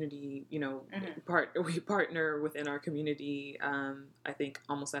intra-community, you know, we partner within our community, I think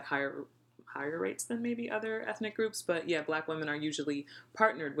almost at higher rates than maybe other ethnic groups. But yeah, Black women are usually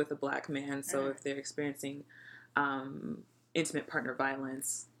partnered with a Black man. So if they're experiencing intimate partner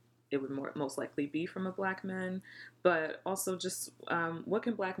violence, it would most likely be from a Black man. But also just what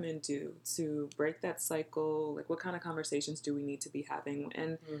can Black men do to break that cycle? Like what kind of conversations do we need to be having?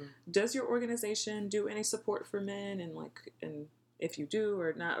 And does your organization do any support for men? And if you do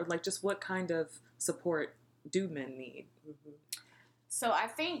or not, or like just what kind of support do men need? So I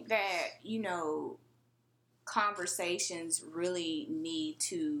think that, you know, conversations really need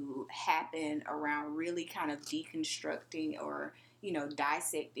to happen around really kind of deconstructing or, you know,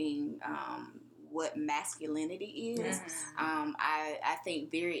 dissecting what masculinity is. I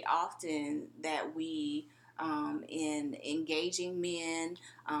think very often that we, in engaging men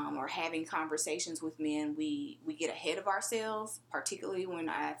or having conversations with men, we get ahead of ourselves, particularly when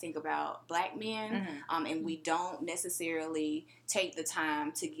I think about Black men, and we don't necessarily take the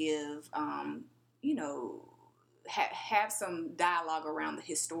time to give, you know, have some dialogue around the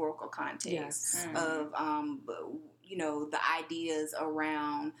historical context of, you know, the ideas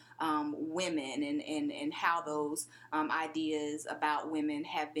around women and how those ideas about women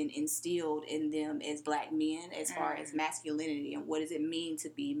have been instilled in them as Black men as far as masculinity and what does it mean to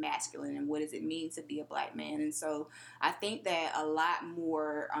be masculine and what does it mean to be a Black man. And so I think that a lot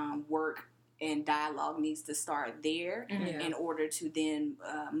more work and dialogue needs to start there in order to then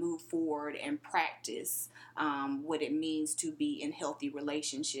move forward and practice what it means to be in healthy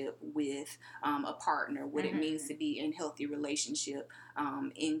relationship with a partner, what it means to be in healthy relationship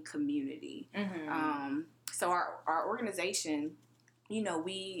in community. So our organization, you know,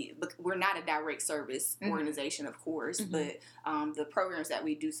 we're not a direct service organization, of course, but the programs that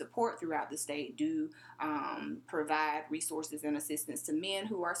we do support throughout the state do provide resources and assistance to men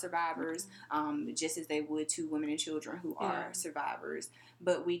who are survivors, just as they would to women and children who are survivors.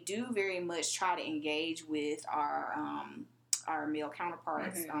 But we do very much try to engage with our male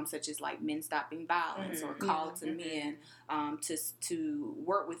counterparts, such as like Men Stopping Violence or Call to Men, to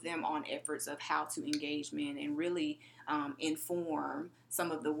work with them on efforts of how to engage men and really inform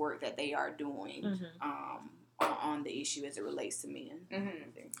some of the work that they are doing on the issue as it relates to men.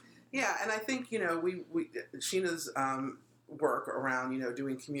 Yeah, and I think, you know, we Sheena's work around, you know,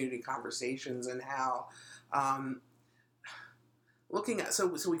 doing community conversations and how looking at, so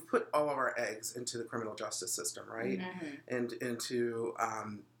we've put all of our eggs into the criminal justice system, right? And into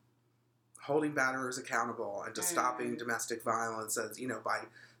holding batterers accountable and to stopping domestic violence, as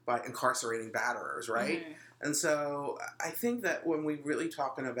by incarcerating batterers, right? And so I think that when we really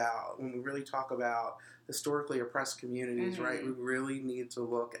talk about historically oppressed communities, right, we really need to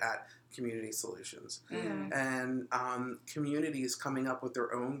look at community solutions and communities coming up with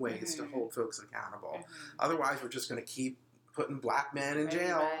their own ways to hold folks accountable. Otherwise, we're just going to keep putting black men in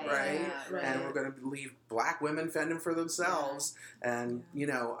jail, right? And we're going to leave black women fending for themselves. And,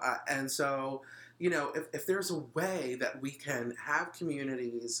 and so, if there's a way that we can have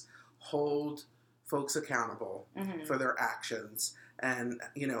communities hold folks accountable for their actions and,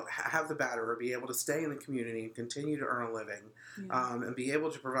 have the batterer be able to stay in the community and continue to earn a living and be able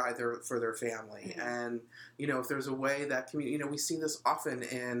to provide for their family. And, if there's a way that community, we see this often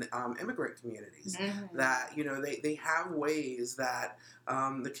in immigrant communities that, they have ways that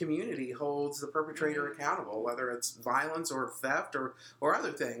the community holds the perpetrator accountable, whether it's violence or theft or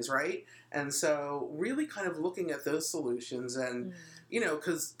other things, right? And so really kind of looking at those solutions and,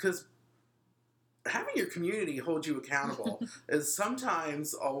 because having your community hold you accountable is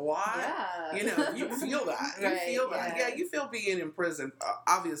sometimes a lot. Yeah. You feel that. You feel that. Yeah, you feel being in prison,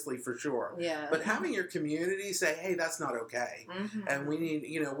 obviously, for sure. Yeah. But having your community say, hey, that's not okay. And we need,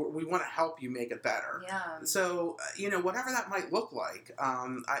 we want to help you make it better. Yeah. So, whatever that might look like,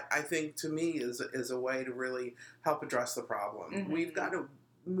 I think to me is a way to really help address the problem. We've got to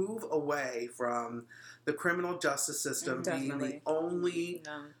move away from the criminal justice system being the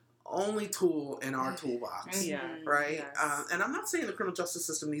only tool in our toolbox, right? Yes. And I'm not saying the criminal justice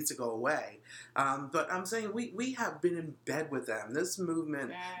system needs to go away, but I'm saying we have been in bed with them. This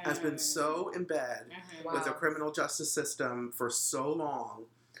movement has been so in bed with the criminal justice system for so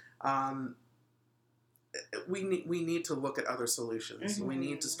long. We need to look at other solutions. We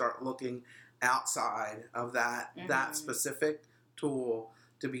need to start looking outside of that specific tool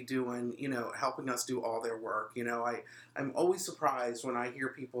to be doing, helping us do all their work. I'm always surprised when I hear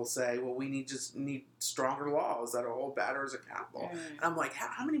people say, well, we need stronger laws that will hold batterers accountable. And I'm like,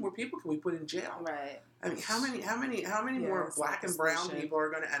 how many more people can we put in jail? Right. I mean, how many more black and brown people are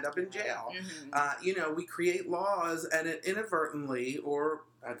going to end up in jail? We create laws and it inadvertently or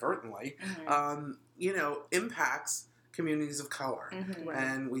advertently, impacts communities of color,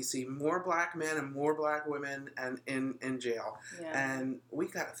 and we see more black men and more black women and in jail, and we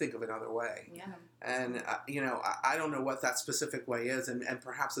got to think of another way. And I don't know what that specific way is, and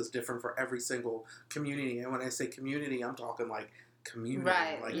perhaps it's different for every single community. And when I say community, I'm talking like community,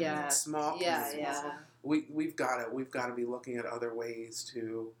 like small communities. We've got to be looking at other ways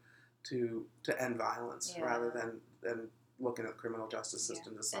to end violence rather than looking at the criminal justice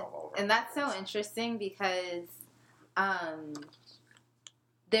system to solve all of our And that's so interesting because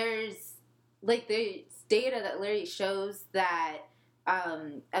there's data that literally shows that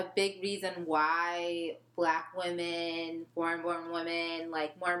a big reason why black women, foreign-born women,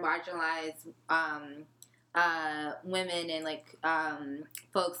 like more marginalized women and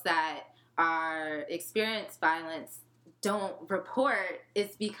folks that experience violence don't report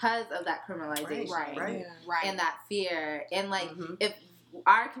is because of that criminalization, right. And that fear, and if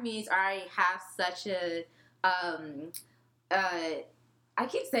our communities already have such a I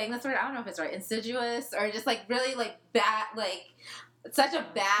keep saying this word, I don't know if it's right, insidious or just really bad, such a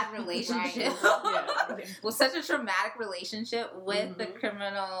bad relationship, with such a traumatic relationship with the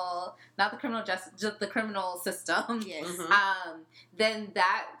criminal, not the criminal justice, just the criminal system. Then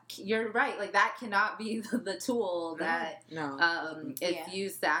that, you're right, that cannot be the tool that it's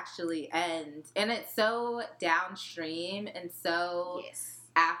used to actually end. And it's so downstream and so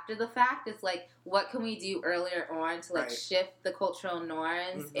after the fact. It's what can we do earlier on to shift the cultural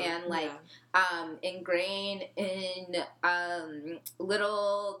norms and ingrain in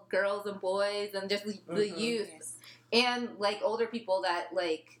little girls and boys and just the youth and older people that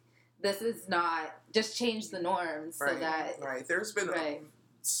this is not just change the norms so that there's been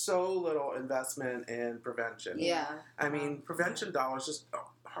so little investment in prevention. I mean, prevention dollars just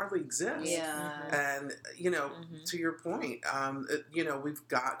hardly exist. And to your point, we've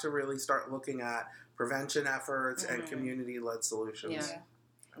got to really start looking at prevention efforts and community-led solutions.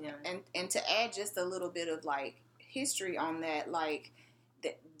 And to add just a little bit of history on that,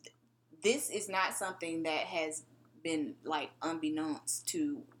 this is not something that has been unbeknownst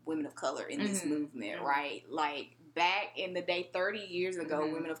to women of color in this movement, right? Back in the day, 30 years ago,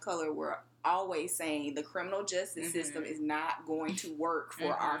 women of color were always saying the criminal justice system is not going to work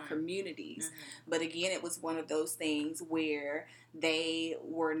for our communities. But again, it was one of those things where they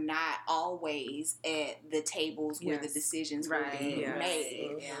were not always at the tables where the decisions were being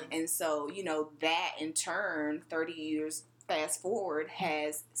made. And so, that in turn, 30 years fast forward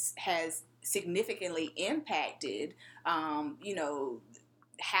has significantly impacted, you know,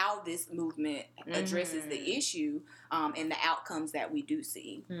 how this movement addresses the issue, and the outcomes that we do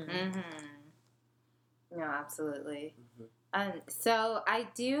see. No, absolutely. So I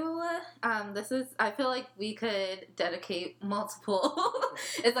do, I feel like we could dedicate multiple,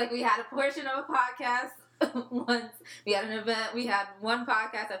 it's like we had a portion of a podcast once, we had an event, we had one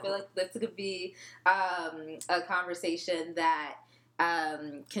podcast. I feel like this could be a conversation that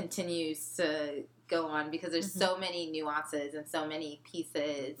continues to go on, because there's so many nuances and so many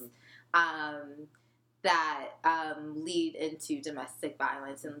pieces that lead into domestic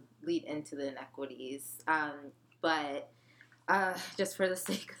violence and lead into the inequities. But just for the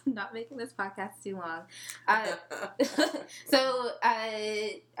sake of not making this podcast too long, so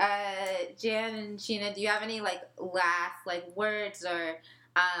Jan and Sheena, do you have any last words or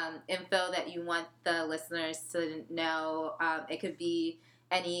info that you want the listeners to know? It could be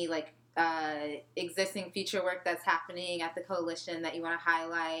any existing future work that's happening at the coalition that you want to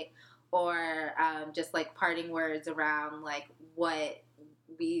highlight, or just parting words around what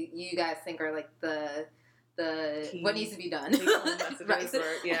you guys think are the what needs to be done. Right.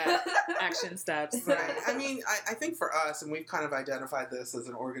 Action steps. Right. I mean, I think for us, and we've kind of identified this as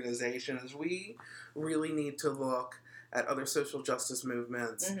an organization, is we really need to look at other social justice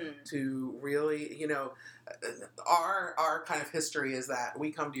movements to really, you know, our kind of history is that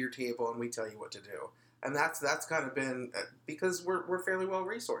we come to your table and we tell you what to do. And that's kind of been because we're fairly well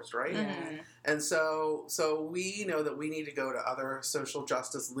resourced, right? And so we know that we need to go to other social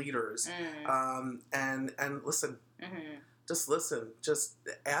justice leaders and listen. Just listen. Just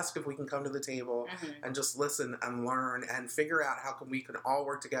ask if we can come to the table and just listen and learn and figure out how we can all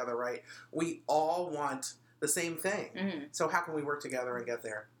work together, right? We all want the same thing. So how can we work together and get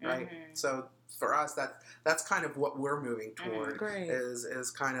there, right? So for us, that's kind of what we're moving toward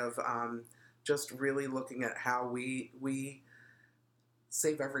is kind of just really looking at how we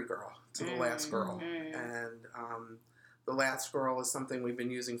save every girl to the last girl. And the last girl is something we've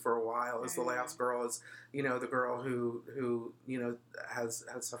been using for a while. Is the last girl is, you know, the girl who you know has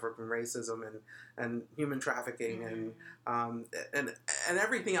suffered from racism and human trafficking and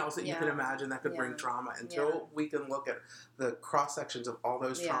everything else that you can imagine that could bring trauma. Until we can look at the cross sections of all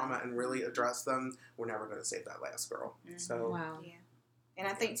those trauma and really address them, we're never going to save that last girl. So And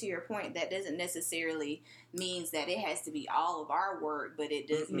I think to your point, that doesn't necessarily means that it has to be all of our work, but it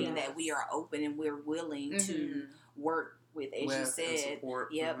does mean that we are open and we're willing to work with you said, and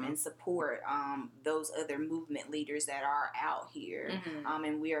support, and support those other movement leaders that are out here.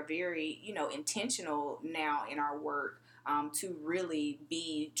 And we are very, you know, intentional now in our work to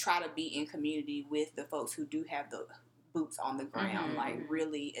really try to be in community with the folks who do have the boots on the ground,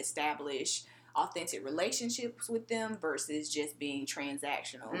 really establish authentic relationships with them versus just being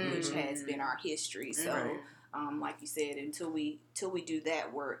transactional, which has been our history. So, like you said, until we do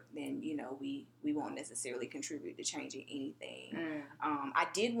that work, then, you know, we won't necessarily contribute to changing anything. I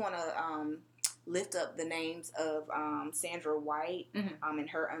did want to lift up the names of Sandra White and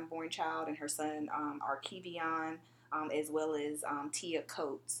her unborn child and her son Arkevion, as well as Tia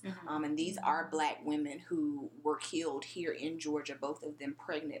Coates. And these are Black women who were killed here in Georgia, both of them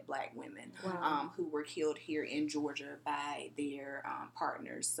pregnant Black women who were killed here in Georgia by their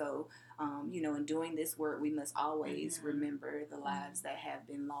partners. So, you know, in doing this work, we must always remember the lives that have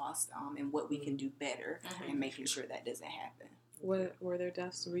been lost and what we can do better in making sure that doesn't happen. Were their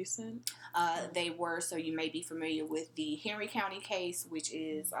deaths recent? They were. So you may be familiar with the Henry County case, which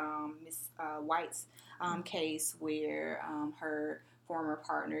is Miss White's case, where her former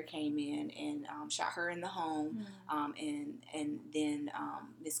partner came in and shot her in the home, and then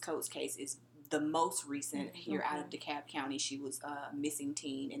Miss Coates' case is the most recent here out of DeKalb County. She was a missing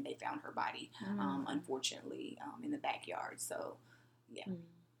teen, and they found her body, unfortunately, in the backyard. So, yeah.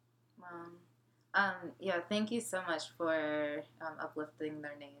 Thank you so much for uplifting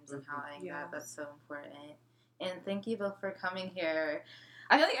their names and highlighting that. That's so important. And thank you both for coming here.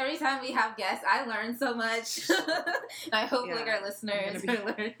 I feel like every time we have guests, I learn so much. And I hope our listeners are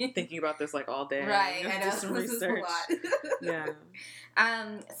learning. Thinking about this all day. Right, I know. Do some this research. Is a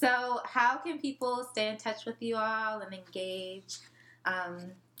lot. So how can people stay in touch with you all and engage?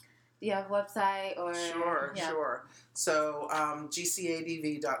 Do you have a website or? Sure. So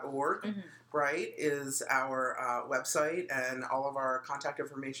GCADV.org. Eventbrite is our website, and all of our contact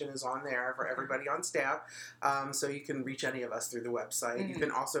information is on there for everybody on staff. So you can reach any of us through the website. Mm-hmm. You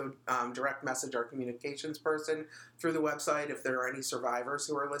can also direct message our communications person through the website if there are any survivors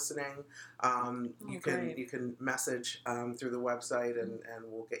who are listening. You can message through the website, and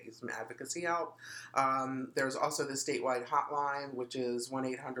we'll get you some advocacy help. There's also the statewide hotline, which is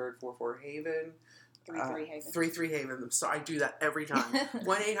 1-800-44-HAVEN. 33-HAVEN. 33-HAVEN. So I do that every time.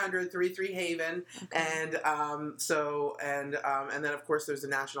 1-800-33-HAVEN. And and then of course there's a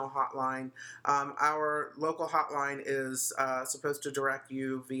national hotline. Our local hotline is supposed to direct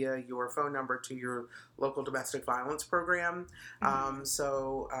you via your phone number to your local domestic violence program. You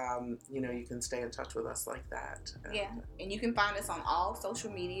can stay in touch with us like that. And you can find us on all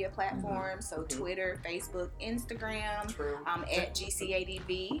social media platforms. So Twitter, Facebook, Instagram, at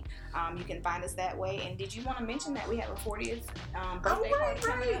GCADV. You can find us that way. And did you want to mention that we have a 40th birthday party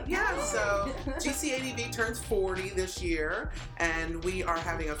coming up? Yeah, so GCADV turns 40 this year, and we are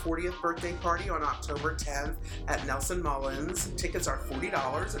having a 40th birthday party on October 10th at Nelson Mullins. Tickets are $40,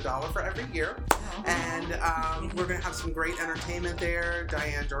 $1 for every year. And we're going to have some great entertainment there.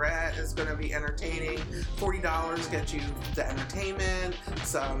 Diane Durrett is going to be entertaining. $40 gets you the entertainment,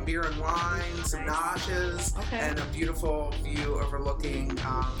 some beer and wine, some noshes, and a beautiful view overlooking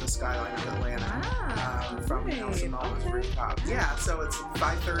the skyline of Atlanta from Nelson Mullins rooftop. Yeah, so it's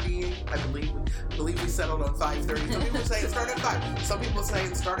 5:30. I believe we settled on 5:30. Some people say it started at 5. Some people say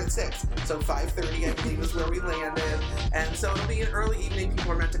it started at 6. So 5:30, I believe, is where we landed. And so it'll be an early evening.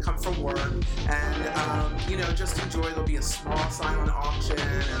 People are meant to come from work and just enjoy. There'll be a small silent auction,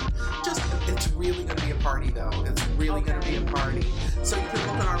 and it's really going to be a party, though. It's really going to be a party. So you can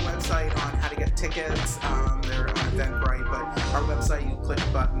look on our website on how to get tickets. They're on Eventbrite, but our website, you click a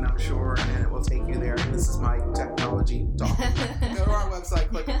button, I'm sure, and it will take you there. And this is my technology talk. Go to our website,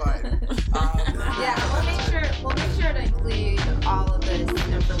 click a button. We'll make sure to include all of this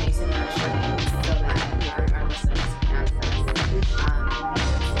information in our show notes so that our listeners can access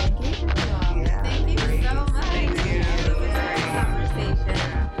engage with you all. Yeah, Thank you so much. Thank you. Conversation.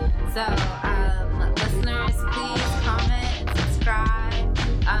 So, listeners, please comment and subscribe.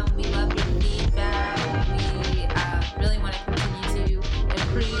 We love your feedback. We really want to continue to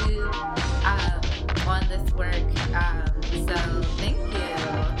improve on this work. So, thank you.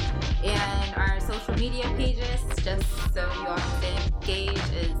 And our social media pages, just so you all can stay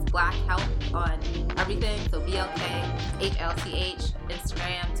engaged, is Black Help on everything. So, BLK, HLTH,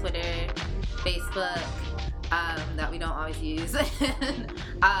 Instagram, Twitter, Facebook. That we don't always use.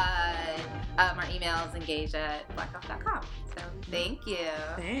 Our email is engage@blackhelp.com. So thank you.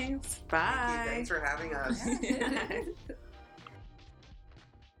 Thanks. Bye. Thanks for having us.